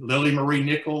guess Lily Marie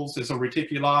Nichols is a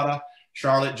reticulata.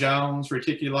 Charlotte Jones,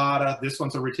 reticulata. This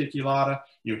one's a reticulata.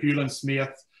 You know, Hewlin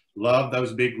Smith, love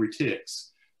those big retics.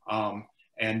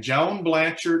 And Joan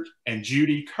Blanchard and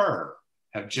Judy Kerr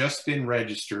have just been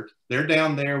registered. They're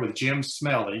down there with Jim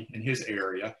Smelly in his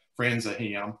area, friends of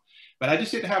him. But I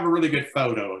just didn't have a really good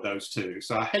photo of those two.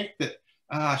 So I hate that.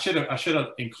 I should have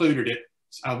included it.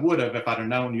 I would have if I'd have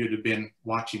known you'd have been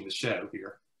watching the show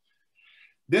here.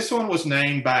 This one was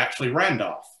named by actually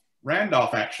Randolph.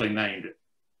 Randolph actually named it.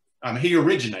 He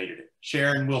originated it,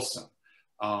 Sharon Wilson.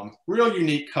 Real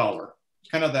unique color.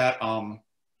 Kind of that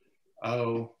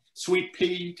sweet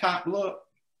pea type look.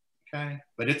 Okay,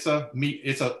 but it's a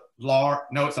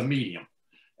medium,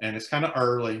 and it's kind of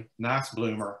early, nice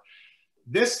bloomer.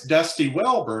 This Dusty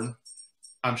Welburn,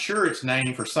 I'm sure it's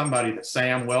named for somebody that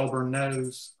Sam Welburn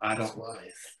knows. I don't.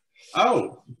 Wife.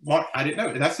 Oh, what? I didn't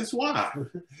know. That's his wife.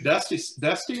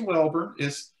 Dusty Welburn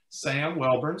is Sam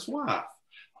Welburn's wife.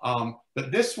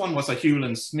 But this one was a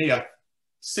Hewlin Smith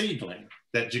seedling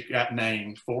that got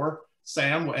named for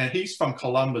Sam, and he's from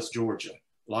Columbus, Georgia.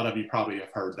 A lot of you probably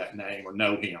have heard that name or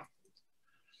know him.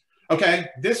 Okay,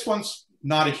 this one's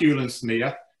not a Hewlin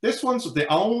Smith. This one's the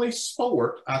only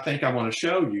sport I think I want to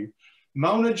show you.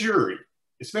 Mona Jury.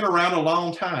 It's been around a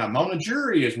long time. Mona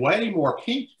Jury is way more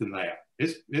pink than that.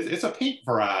 It's a pink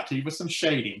variety with some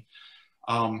shading.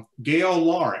 Gail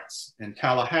Lawrence in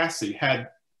Tallahassee had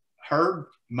her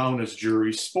Mona's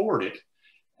Jury sported,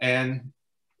 and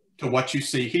to what you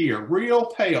see here, real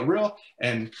pale,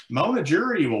 and Mona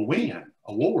Jury will win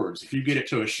awards if you get it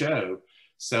to a show.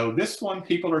 So this one,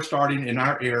 people are starting in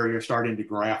our area, starting to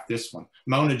graft this one.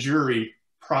 Mona Jury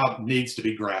needs to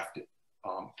be grafted,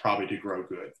 probably to grow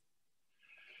good.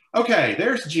 Okay,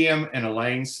 there's Jim and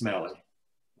Elaine Smelly.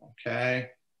 Okay,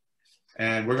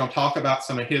 and we're going to talk about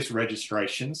some of his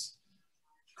registrations.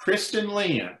 Kristen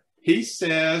Lynn, he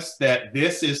says that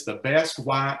this is the best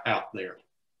white out there.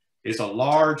 It's a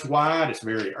large white, it's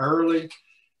very early,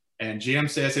 and Jim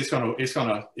says it's gonna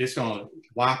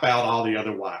wipe out all the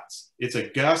other whites. It's a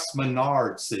Gus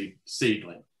Menard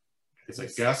seedling. It's a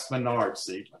Gus Menard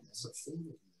seedling.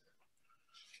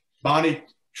 Bonnie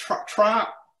Tripp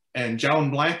and Joan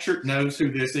Blanchard knows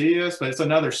who this is, but it's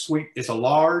another sweet, it's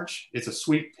a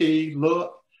sweet pea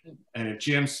look. And if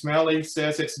Jim Smelly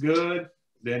says it's good,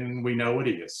 then we know it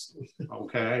is.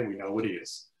 Okay, we know it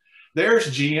is.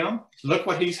 There's Jim. Look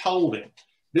what he's holding.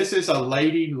 This is a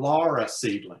Lady Laura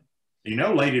seedling. You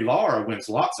know Lady Laura wins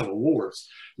lots of awards.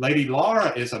 Lady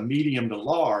Laura is a medium to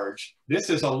large. This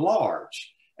is a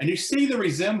large. And you see the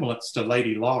resemblance to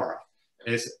Lady Laura.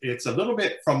 It's a little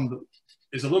bit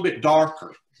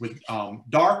darker, with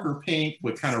darker pink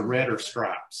with kind of redder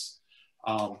stripes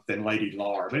than Lady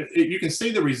Laura. But you can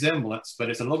see the resemblance, but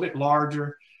it's a little bit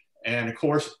larger. And of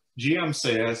course, Jim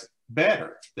says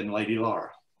better than Lady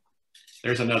Laura.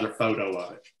 There's another photo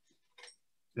of it.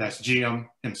 That's Jim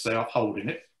himself holding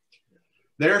it.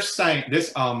 They're saying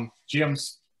this, Jim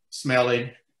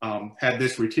Smelly had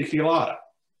this reticulata.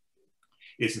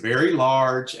 It's very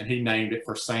large, and he named it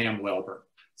for Sam Welburn.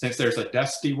 Since there's a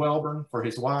Dusty Welburn for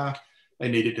his wife, they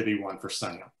needed to be one for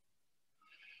Sam.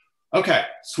 Okay,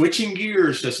 switching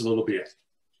gears just a little bit.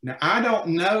 Now, I don't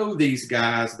know these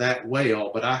guys that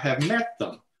well, but I have met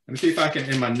them. Let me see if I can,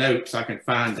 in my notes, I can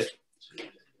find it.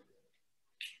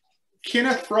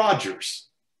 Kenneth Rogers.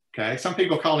 Okay, some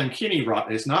people call him Kenny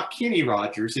Rogers. It's not Kenny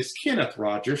Rogers, it's Kenneth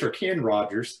Rogers or Ken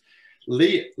Rogers.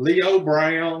 Leo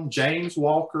Brown, James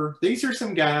Walker. These are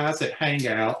some guys that hang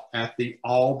out at the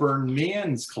Auburn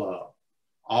Men's Club.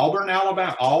 Auburn,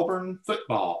 Alabama, Auburn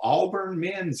football, Auburn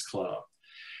Men's Club.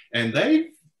 And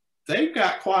they've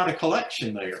got quite a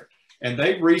collection there. And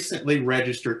they've recently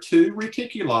registered 2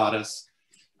 reticulatas.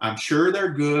 I'm sure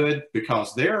they're good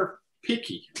because they're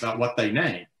picky about what they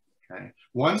name. Okay.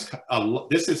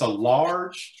 This is a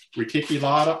large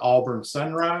reticulata Auburn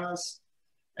Sunrise.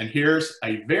 And here's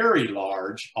a very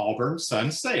large Auburn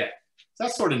Sunset.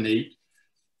 That's sort of neat.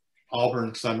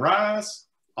 Auburn Sunrise,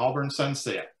 Auburn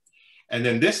Sunset. And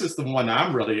then this is the one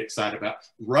I'm really excited about,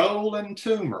 Roland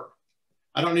Toomer.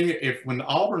 I don't even, when the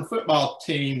Auburn football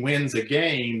team wins a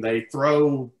game, they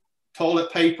throw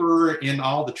toilet paper in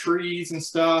all the trees and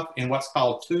stuff in what's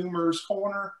called Toomer's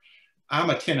Corner. I'm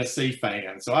a Tennessee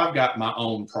fan, so I've got my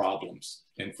own problems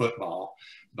in football.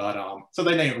 But so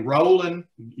they name it Rolling.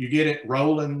 You get it,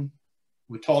 rolling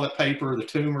with toilet paper, the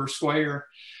tumor square.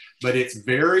 But it's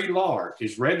very large.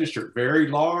 It's registered very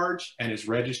large and it's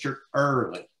registered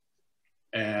early.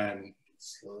 And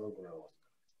Slow growing.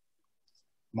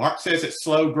 Mark says it's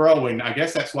slow growing. I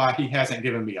guess that's why he hasn't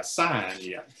given me a sign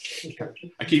yet.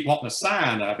 I keep wanting a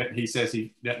sign of it, and he says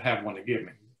he doesn't have one to give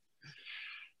me.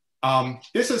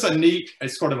 This is a neat,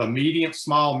 it's sort of a medium,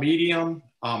 small medium.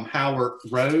 Howard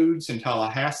Rhodes in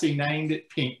Tallahassee named it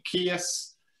Pink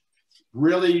Kiss.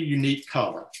 Really unique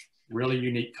color, really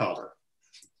unique color.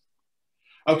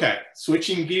 Okay,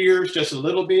 switching gears just a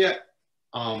little bit,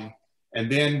 and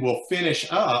then we'll finish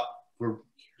up.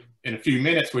 In a few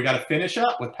minutes, we got to finish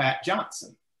up with Pat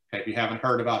Johnson, okay, if you haven't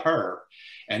heard about her,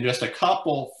 and just a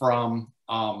couple from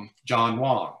John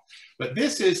Wong. But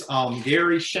this is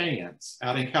Gary Shands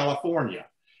out in California.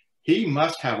 He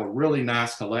must have a really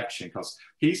nice collection because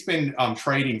he's been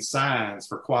trading signs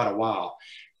for quite a while.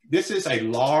 This is a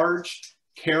large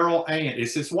Carol Ann,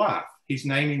 it's his wife. He's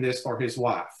naming this for his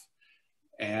wife.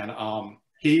 And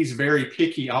he's very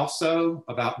picky also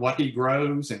about what he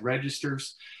grows and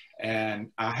registers. And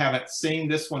I haven't seen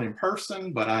this one in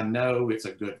person, but I know it's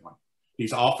a good one.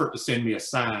 He's offered to send me a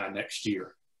sign next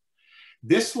year.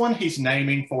 This one he's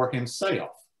naming for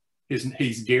himself.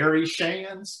 He's Gary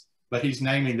Shands, but he's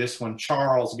naming this one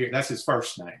Charles Gary. That's his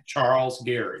first name, Charles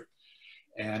Gary.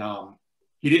 And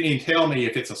he didn't even tell me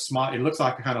if it's a small, it looks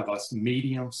like a kind of a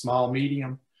medium, small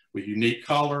medium with unique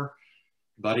color.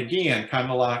 But again, kind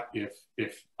of like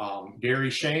if Gary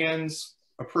Shands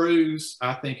approves,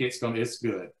 I think it's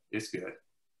good. It's good.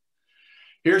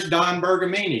 Here's Don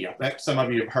Bergamini. I bet some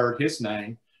of you have heard his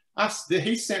name.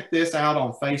 He sent this out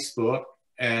on Facebook,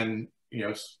 and you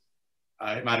know,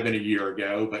 it might have been a year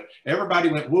ago, but everybody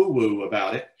went woo-woo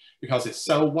about it because it's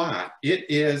so white. It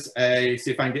is a,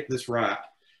 see if I can get this right.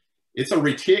 It's a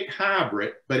retic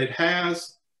hybrid, but it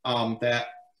has that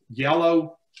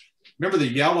yellow, remember the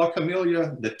yellow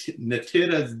camellia, the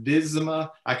Nitidisma?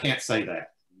 I can't say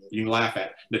that. You can laugh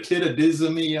at it.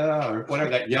 Nitidismia or whatever,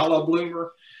 that yellow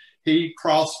bloomer. He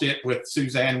crossed it with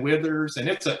Suzanne Withers, and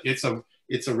it's a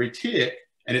retic,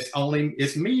 and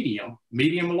it's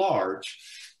medium large.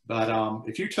 But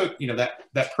if you took, you know,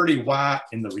 that pretty white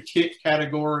in the retic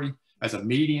category as a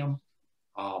medium,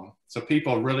 so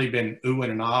people have really been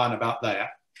oohing and ahhing about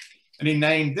that. And he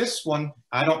named this one,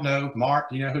 I don't know, Mark,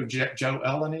 do you know who Joe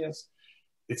Ellen is?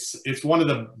 It's one of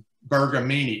the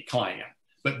Bergamini clan.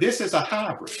 But this is a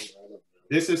hybrid.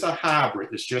 This is a hybrid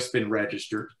that's just been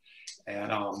registered.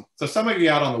 And so some of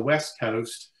you out on the West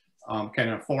Coast can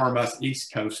inform us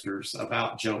East Coasters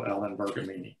about Joe Ellen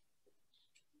Bergamini.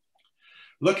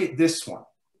 Look at this one.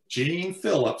 Gene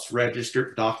Phillips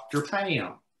registered Dr.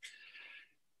 Pam.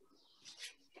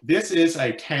 This is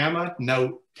a Tama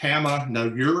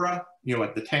Noura, you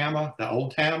know, the Tama, the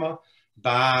old Tama,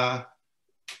 by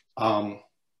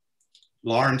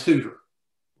Lauren Tudor.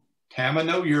 Tama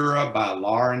Noura by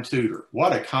Lauren Tudor.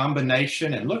 What a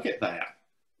combination, and look at that.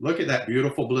 Look at that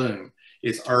beautiful bloom.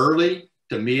 It's early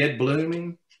to mid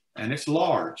blooming, and it's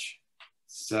large.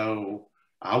 So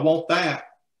I want that.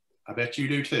 I bet you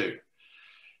do too.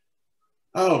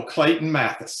 Oh, Clayton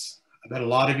Mathis. I bet a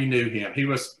lot of you knew him. He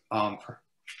was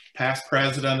past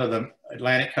president of the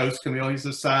Atlantic Coast Camellia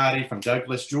Society from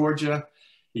Douglas, Georgia.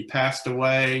 He passed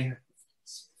away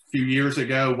a few years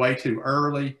ago, way too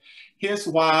early. His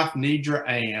wife, Nidra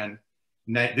Ann,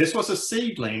 this was a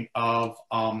seedling of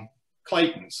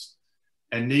Clayton's.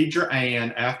 And Nidra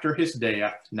Ann, after his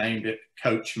death, named it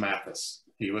Coach Mathis.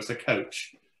 He was a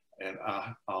coach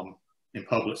in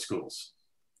public schools.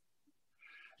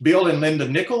 Bill and Linda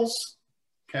Nichols,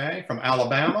 okay, from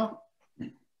Alabama.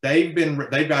 They've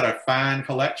got a fine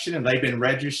collection, and they've been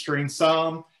registering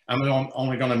some. I'm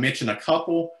only going to mention a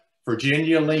couple.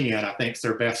 Virginia Lynn, I think, is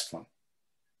their best one.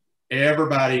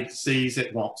 Everybody sees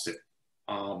it, wants it.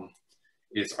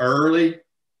 It's early,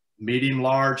 medium,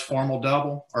 large, formal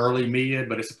double, early mid,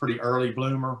 but it's a pretty early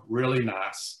bloomer, really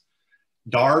nice.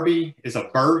 Darby is a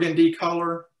burgundy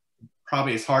color.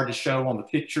 Probably it's hard to show on the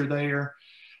picture there.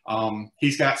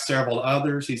 He's got several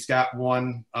others. He's got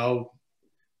one,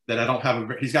 that I don't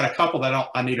have, he's got a couple that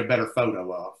I need a better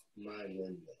photo of.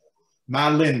 My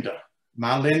Linda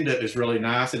is really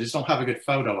nice. I just don't have a good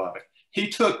photo of it. He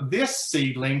took this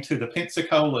seedling to the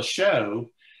Pensacola show,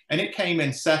 and it came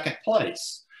in second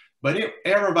place. But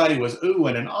everybody was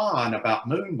oohing and ahhing about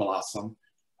Moon Blossom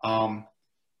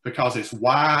because it's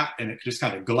white and it just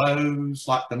kind of glows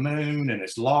like the moon, and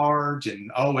it's large,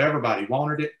 and oh, everybody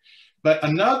wanted it. But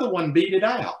another one beat it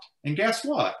out. And guess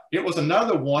what? It was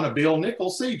another one of Bill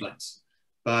Nichols seedlings.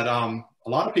 But a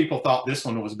lot of people thought this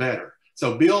one was better.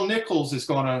 So Bill Nichols is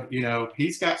going to, you know,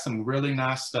 he's got some really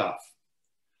nice stuff.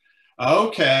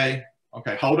 Okay,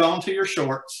 hold on to your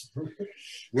shorts.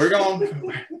 We're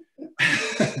going.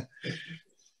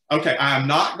 Okay, I'm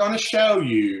not going to show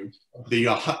you the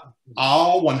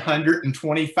all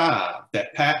 125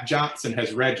 that Pat Johnson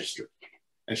has registered.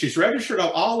 And she's registered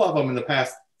all of them in the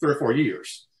past 3 or 4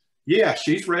 years. Yeah,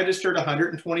 she's registered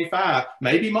 125,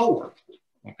 maybe more,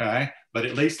 okay? But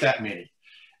at least that many.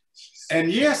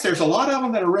 And yes, there's a lot of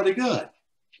them that are really good.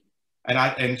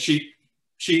 And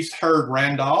she's heard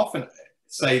Randolph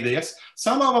say this.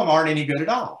 Some of them aren't any good at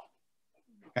all,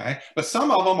 okay? But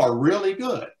some of them are really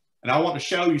good. And I want to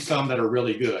show you some that are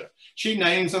really good. She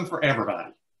names them for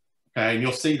everybody, okay? And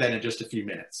you'll see that in just a few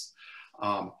minutes.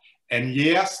 And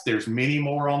yes, there's many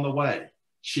more on the way.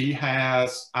 She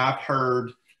has, I've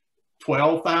heard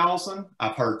 12,000,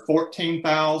 I've heard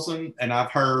 14,000, and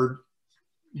I've heard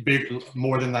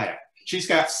more than that. She's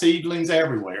got seedlings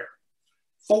everywhere.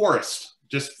 Forest,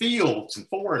 just fields and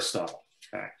forest of them,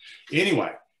 okay?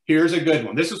 Anyway, here's a good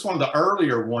one. This is one of the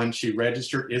earlier ones she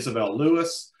registered, Isabel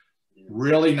Lewis.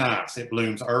 Really nice. It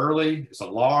blooms early. It's a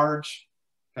large.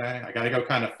 Okay, I got to go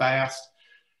kind of fast.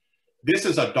 This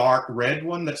is a dark red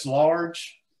one that's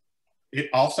large. It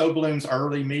also blooms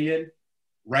early mid.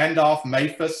 Randolph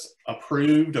Maphis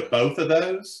approved of both of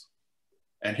those.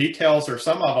 And he tells her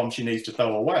some of them she needs to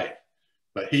throw away.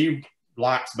 But he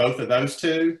likes both of those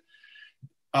two.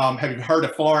 Have you heard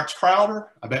of Florence Crowder?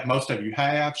 I bet most of you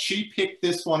have. She picked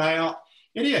this one out.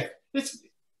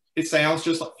 It sounds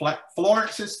just like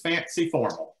Florence's Fancy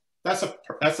Formal. That's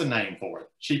a name for it.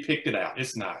 She picked it out.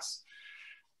 It's nice.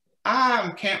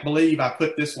 I can't believe I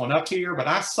put this one up here, but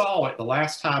I saw it the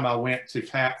last time I went to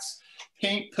Pat's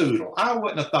Pink Poodle. I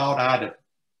wouldn't have thought I'd have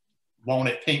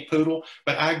wanted Pink Poodle,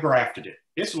 but I grafted it.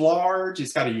 It's large.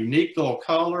 It's got a unique little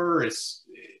color.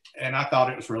 And I thought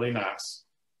it was really nice.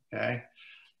 Okay.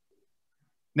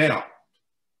 Now,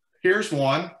 here's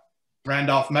one.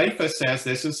 Randolph Maphis says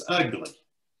this is ugly.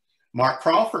 Mark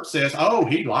Crawford says, oh,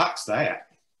 he likes that.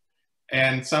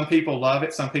 And some people love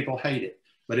it, some people hate it.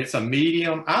 But it's a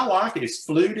medium. I like it. It's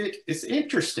fluted. It's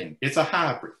interesting. It's a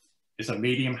hybrid. It's a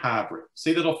medium hybrid.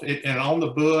 See, and on the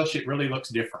bush, it really looks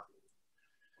different.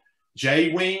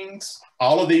 J Wings,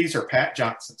 all of these are Pat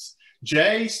Johnson's.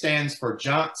 J stands for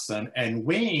Johnson, and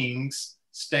Wings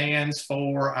stands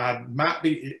for, I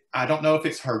don't know if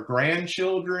it's her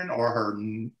grandchildren or her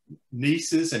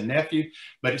nieces and nephews,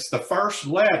 but it's the first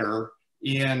letter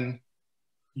in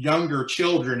younger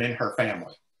children in her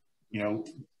family. You know,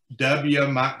 W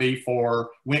might be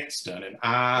for Winston and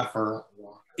I for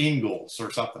Ingalls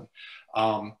or something.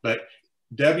 But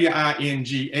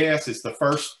W-I-N-G-S is the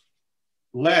first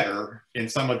letter in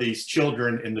some of these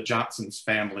children in the Johnson's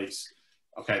families.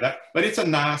 Okay, but it's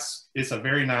a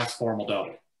very nice formal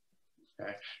double.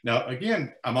 Okay, now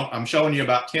again, I'm showing you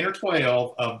about 10 or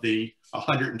 12 of the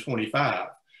 125.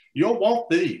 You'll want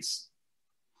these.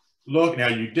 Look, now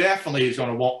you definitely is going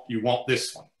to want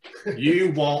this one.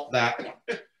 You want that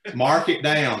one. Mark it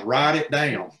down, write it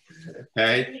down.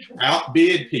 Okay,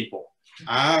 outbid people.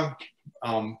 I've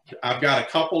got a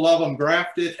couple of them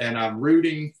grafted, and I'm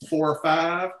rooting 4 or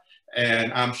 5.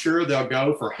 And I'm sure they'll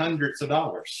go for hundreds of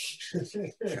dollars.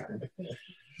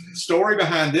 Story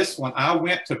behind this one, I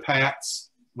went to Pat's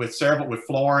with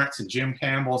Florence and Jim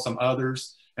Campbell and some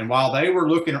others. And while they were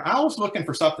looking, I was looking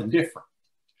for something different.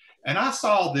 And I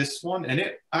saw this one, and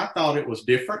I thought it was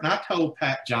different. And I told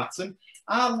Pat Johnson,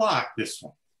 I like this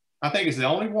one. I think it's the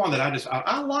only one that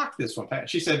I like this one, Pat.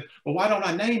 She said, well, why don't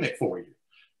I name it for you?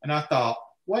 And I thought,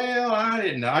 well, I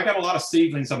didn't know. I got a lot of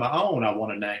seedlings of my own I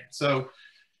want to name. So,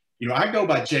 you know, I go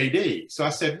by JD. So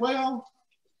I said, well,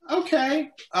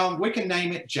 okay, we can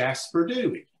name it Jasper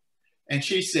Dewey. And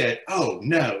she said, oh,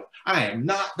 no, I am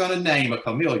not going to name a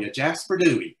camellia Jasper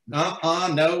Dewey.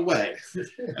 No way.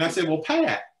 And I said, well,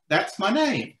 Pat, that's my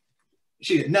name.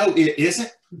 She said, no, it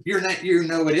isn't.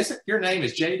 No, it isn't. Your name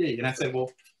is JD. And I said,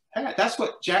 well, Pat, that's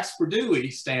what Jasper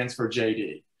Dewey stands for,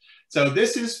 JD. So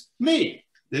this is me.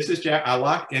 This is Jack.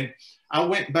 And I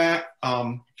went back.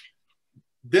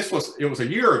 It was a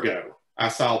year ago I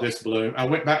saw this bloom. I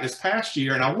went back this past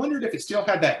year, and I wondered if it still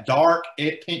had that dark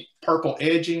pink purple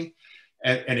edging,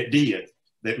 and it did.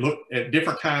 It looked at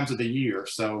different times of the year.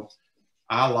 So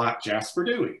I like Jasper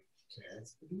Dewey.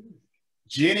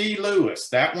 Jenny Lewis,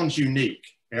 that one's unique.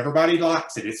 Everybody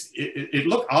likes it.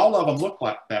 All of them look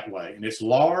like that way, and it's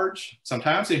large.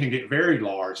 Sometimes it can get very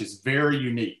large. It's very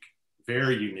unique,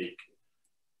 very unique.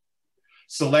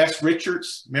 Celeste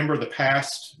Richards, remember the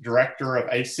past director of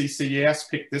ACCS,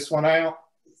 picked this one out.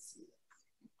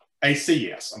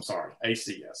 ACS, I'm sorry,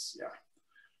 ACS, yeah.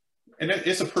 and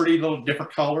it's a pretty little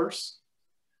different colors.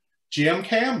 Jim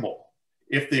Campbell.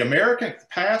 If the American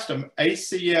past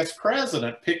ACS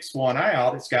president picks one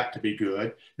out, it's got to be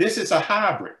good. This is a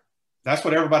hybrid. That's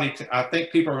what everybody, I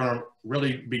think people are going to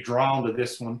really be drawn to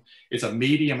this one. It's a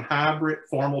medium hybrid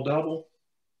formal double.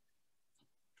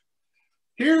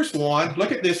 Here's one.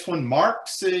 Look at this one, Mark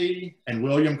C. and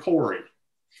William Corey.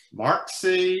 Mark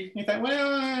C. You think,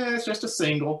 well, it's just a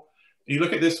single. And you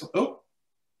look at this, oh,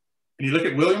 and you look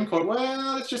at William Corey,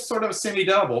 well, it's just sort of a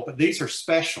semi-double, but these are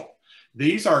special.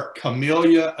 These are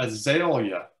Camellia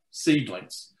azalea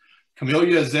seedlings.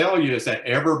 Camellia azalea is that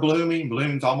ever blooming,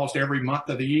 blooms almost every month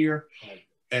of the year.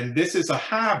 And this is a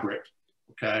hybrid,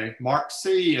 okay? Mark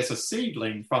C is a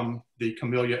seedling from the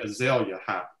Camellia azalea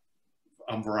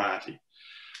variety.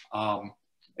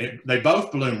 They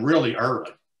both bloom really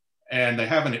early, and they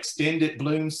have an extended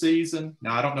bloom season.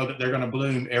 Now, I don't know that they're going to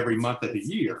bloom every month of the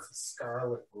year. It's a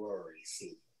Scarlet Glory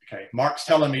seed. Okay, Mark's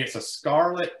telling me it's a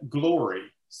Scarlet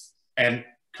Glory and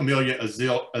Camellia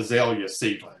azalea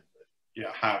seedling.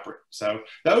 Yeah, hybrid. So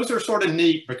those are sort of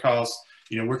neat because,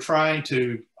 you know, we're trying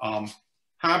to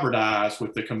hybridize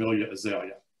with the Camellia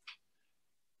azalea.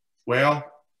 Well,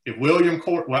 if William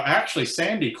Corey, well, actually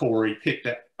Sandy Corey picked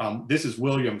up, this is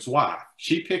William's wife.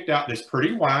 She picked out this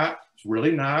pretty white, it's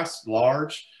really nice,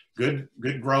 large, good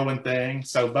growing thing.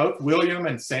 So both William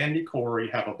and Sandy Corey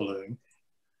have a bloom.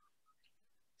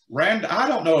 I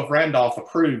don't know if Randolph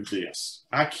approved this.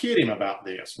 I kid him about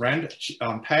this.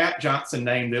 Pat Johnson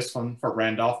named this one for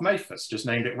Randolph Maphis, just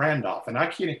named it Randolph. And I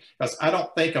kid him because I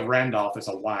don't think of Randolph as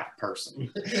a white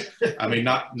person. I mean,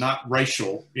 not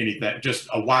racial, anything, just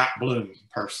a white bloom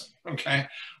person, okay?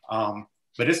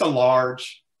 But it's a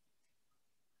large.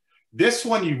 This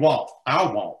one you want,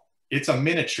 I want. It's a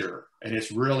miniature and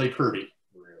it's really pretty.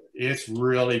 It's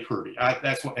really pretty.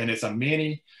 And it's a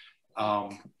mini.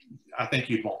 I think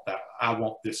you'd want that. I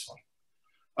want this one.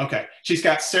 Okay, she's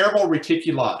got several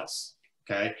reticulatas,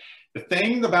 okay? The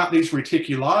thing about these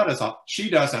reticulatas, she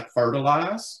doesn't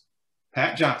fertilize.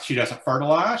 Pat Johnson, she doesn't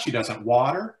fertilize, she doesn't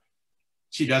water,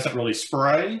 she doesn't really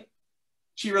spray.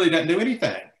 She really doesn't do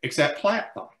anything except plant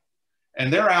them.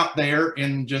 And they're out there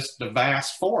in just the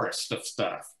vast forest of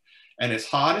stuff. And it's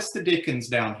hot as the dickens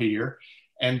down here.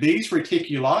 And these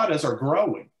reticulatas are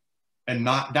growing and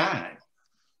not dying.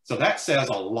 So that says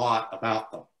a lot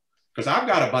about them, because I've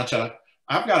got a bunch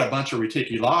of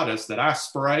reticulatas that I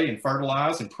spray and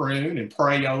fertilize and prune and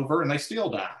pray over, and they still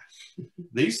die.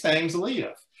 These things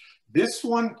live. This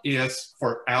one is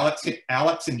for Alex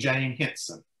and Jane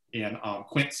Henson in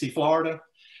Quincy, Florida.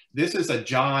 This is a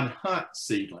John Hunt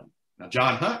seedling. Now,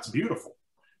 John Hunt's beautiful.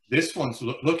 This one's,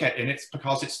 look at, and it's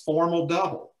because it's formal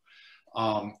double.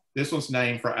 This one's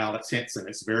named for Alex Henson.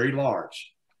 It's very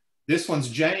large. This one's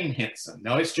Jane Henson.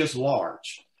 No, it's just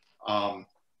large.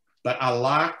 But I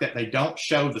like that they don't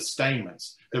show the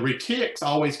stamens. The retics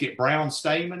always get brown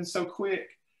stamens so quick.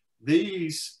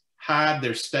 These hide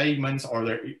their stamens,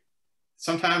 or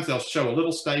sometimes they'll show a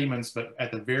little stamens, but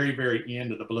at the very, very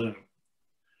end of the bloom.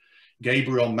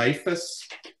 Gabriel Maphis.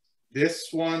 This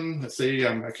one, let's see,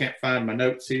 I can't find my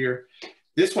notes here.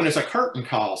 This one is a curtain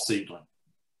call seedling.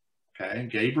 Okay,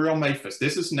 Gabriel Maphis.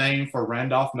 This is named for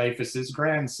Randolph Maphis's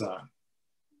grandson.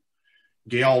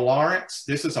 Gail Lawrence.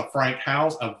 This is a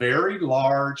a very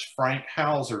large Frank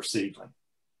Hauser seedling,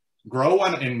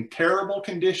 growing in terrible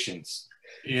conditions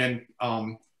in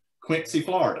Quincy,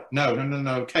 Florida.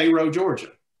 No, Cairo,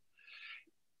 Georgia.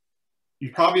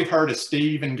 You've probably heard of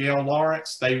Steve and Gail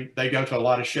Lawrence. They go to a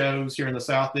lot of shows here in the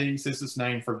Southeast. This is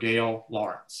named for Gail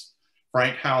Lawrence,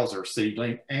 Frank Hauser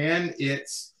seedling, and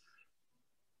it's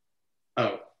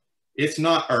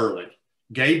not early.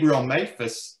 Gabriel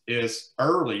Maphis is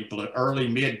early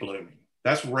mid blooming.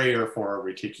 That's rare for a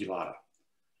reticulata.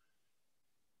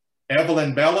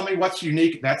 Evelyn Bellamy, what's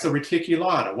unique? That's a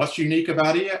reticulata. What's unique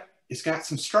about it? It's got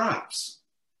some stripes.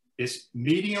 It's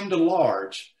medium to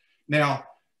large. Now,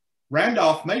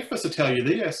 Randolph Maphis will tell you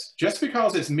this, just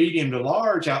because it's medium to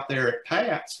large out there at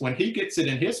Pat's, when he gets it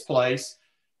in his place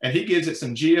and he gives it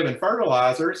some jib and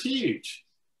fertilizer, it's huge.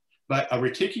 But a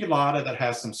reticulata that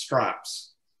has some stripes.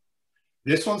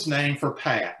 This one's named for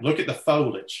Pat. Look at the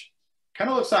foliage. Kind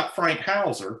of looks like Frank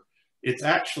Hauser. It's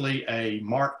actually a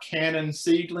Mark Cannon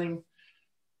seedling,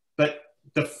 but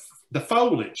the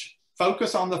foliage,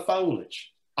 focus on the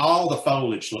foliage. All the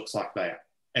foliage looks like that.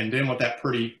 And then with that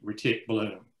pretty retic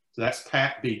bloom. So that's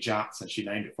Pat B. Johnson. She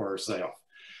named it for herself.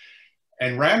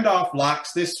 And Randolph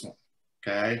likes this one,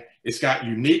 okay? It's got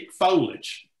unique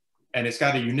foliage and it's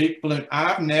got a unique bloom.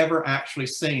 I've never actually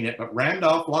seen it, but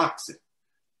Randolph likes it.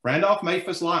 Randolph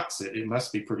Maphis likes it. It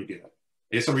must be pretty good.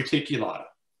 It's a reticulata.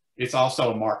 It's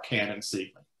also a Mark Cannon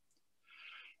seedling.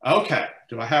 Okay,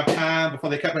 do I have time before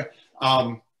they cut me?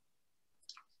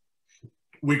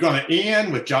 We're going to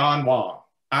end with John Wong.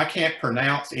 I can't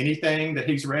pronounce anything that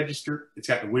he's registered. It's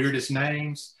got the weirdest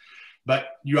names,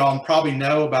 but you all probably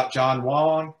know about John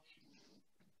Wong.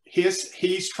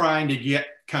 He's trying to get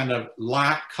kind of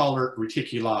light colored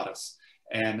reticulatus,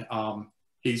 and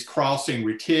he's crossing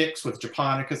retics with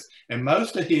japonicas, and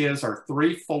most of his are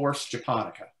 3/4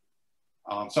 japonica.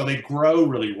 So they grow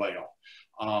really well.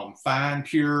 Fine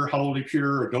pure, wholly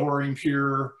pure, adoring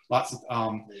pure, lots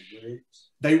of,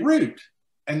 they root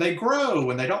and they grow,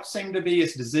 and they don't seem to be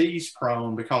as disease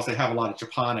prone because they have a lot of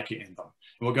japonica in them.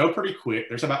 And we'll go pretty quick.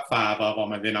 There's about 5 of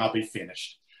them, and then I'll be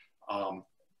finished.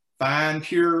 Fine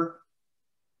pure,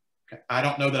 okay. I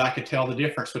don't know that I could tell the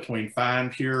difference between fine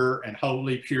pure and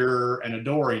wholly pure and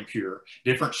adoring pure,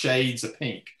 different shades of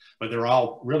pink, but they're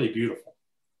all really beautiful.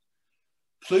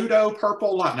 Pluto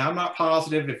purple light. Now I'm not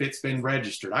positive if it's been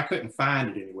registered. I couldn't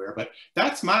find it anywhere, but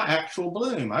that's my actual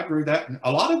bloom. I grew that.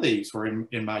 A lot of these were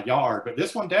in my yard, but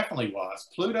this one definitely was.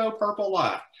 Pluto purple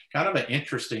light. Kind of an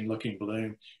interesting looking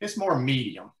bloom. It's more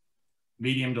medium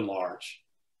to large.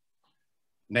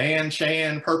 Nan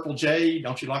Chan purple jade.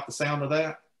 Don't you like the sound of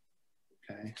that?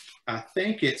 Okay. I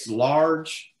think it's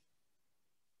large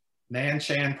Nan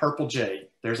Chan purple jade.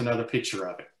 There's another picture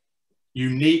of it.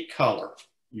 Unique color.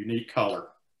 Unique color.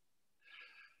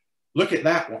 Look at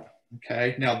that one.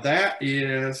 Okay, now that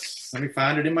is, let me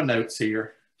find it in my notes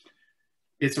here.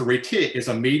 It's a retic, it's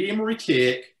a medium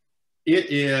retic.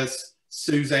 It is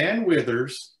Suzanne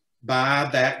Withers by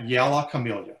that yellow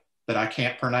camellia that I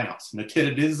can't pronounce.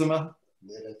 Natitidissima.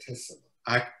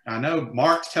 I know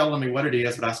Mark's telling me what it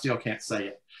is, but I still can't say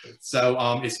it.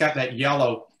 So it's got that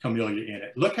yellow camellia in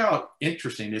it. Look how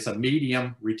interesting. It's a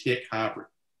medium retic hybrid.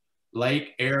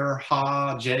 Lake Air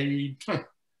Ha Jade.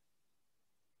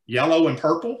 Yellow and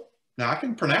purple. Now I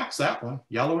can pronounce that one.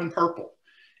 Yellow and purple.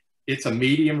 It's a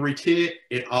medium retic.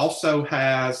 It also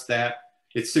has that,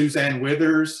 it's Suzanne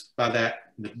Withers by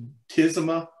that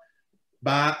Natitidissima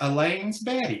by Elaine's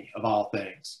Betty, of all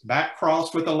things. Back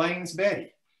crossed with Elaine's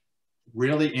Betty.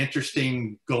 Really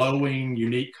interesting, glowing,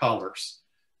 unique colors.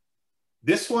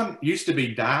 This one used to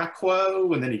be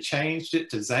Daiquo, and then he changed it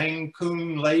to Zhang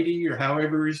Kun Lady, or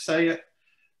however you say it.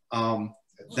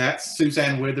 That's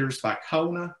Suzanne Withers by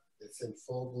Kona. It's in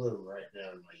full bloom right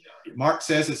now in my yard. Mark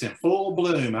says it's in full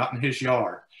bloom out in his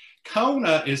yard.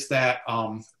 Kona is that,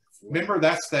 remember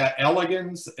that's that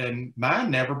elegans, and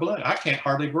mine never bloomed. I can't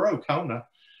hardly grow Kona,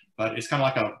 but it's kind of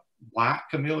like a white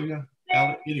camellia.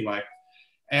 Anyway,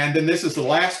 and then this is the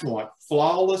last one,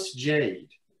 Flawless Jade.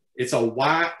 It's a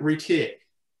white retic,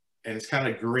 and it's kind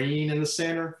of green in the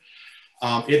center.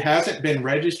 It hasn't been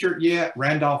registered yet.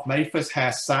 Randolph Maphis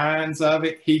has signs of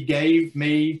it. He gave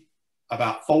me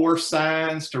about 4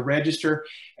 signs to register,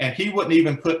 and he wouldn't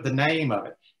even put the name of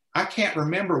it. I can't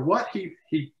remember what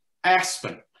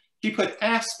Aspen. He put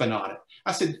Aspen on it.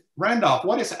 I said, Randolph,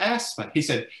 what is Aspen? He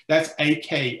said, that's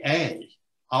AKA,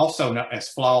 also known as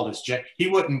Flawless Jade.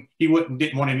 He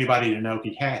didn't want anybody to know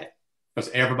he had it, because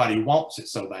everybody wants it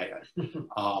so bad.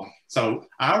 So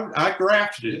I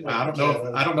grafted it. I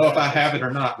don't know if I have it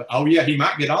or not, but oh yeah, he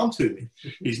might get on to me.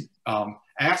 He's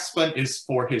Aspen is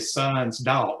for his son's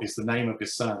dog, is the name of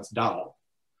his son's dog,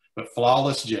 but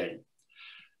Flawless Jade.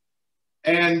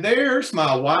 And there's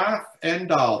my wife and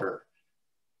daughter.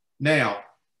 Now,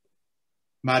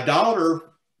 my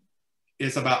daughter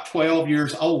is about 12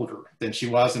 years older than she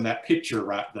was in that picture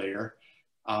right there.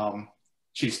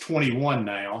 She's 21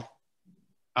 now.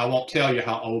 I won't tell you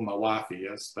how old my wife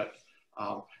is, but,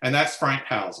 and that's Frank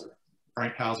Hauser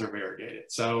variegated.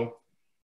 So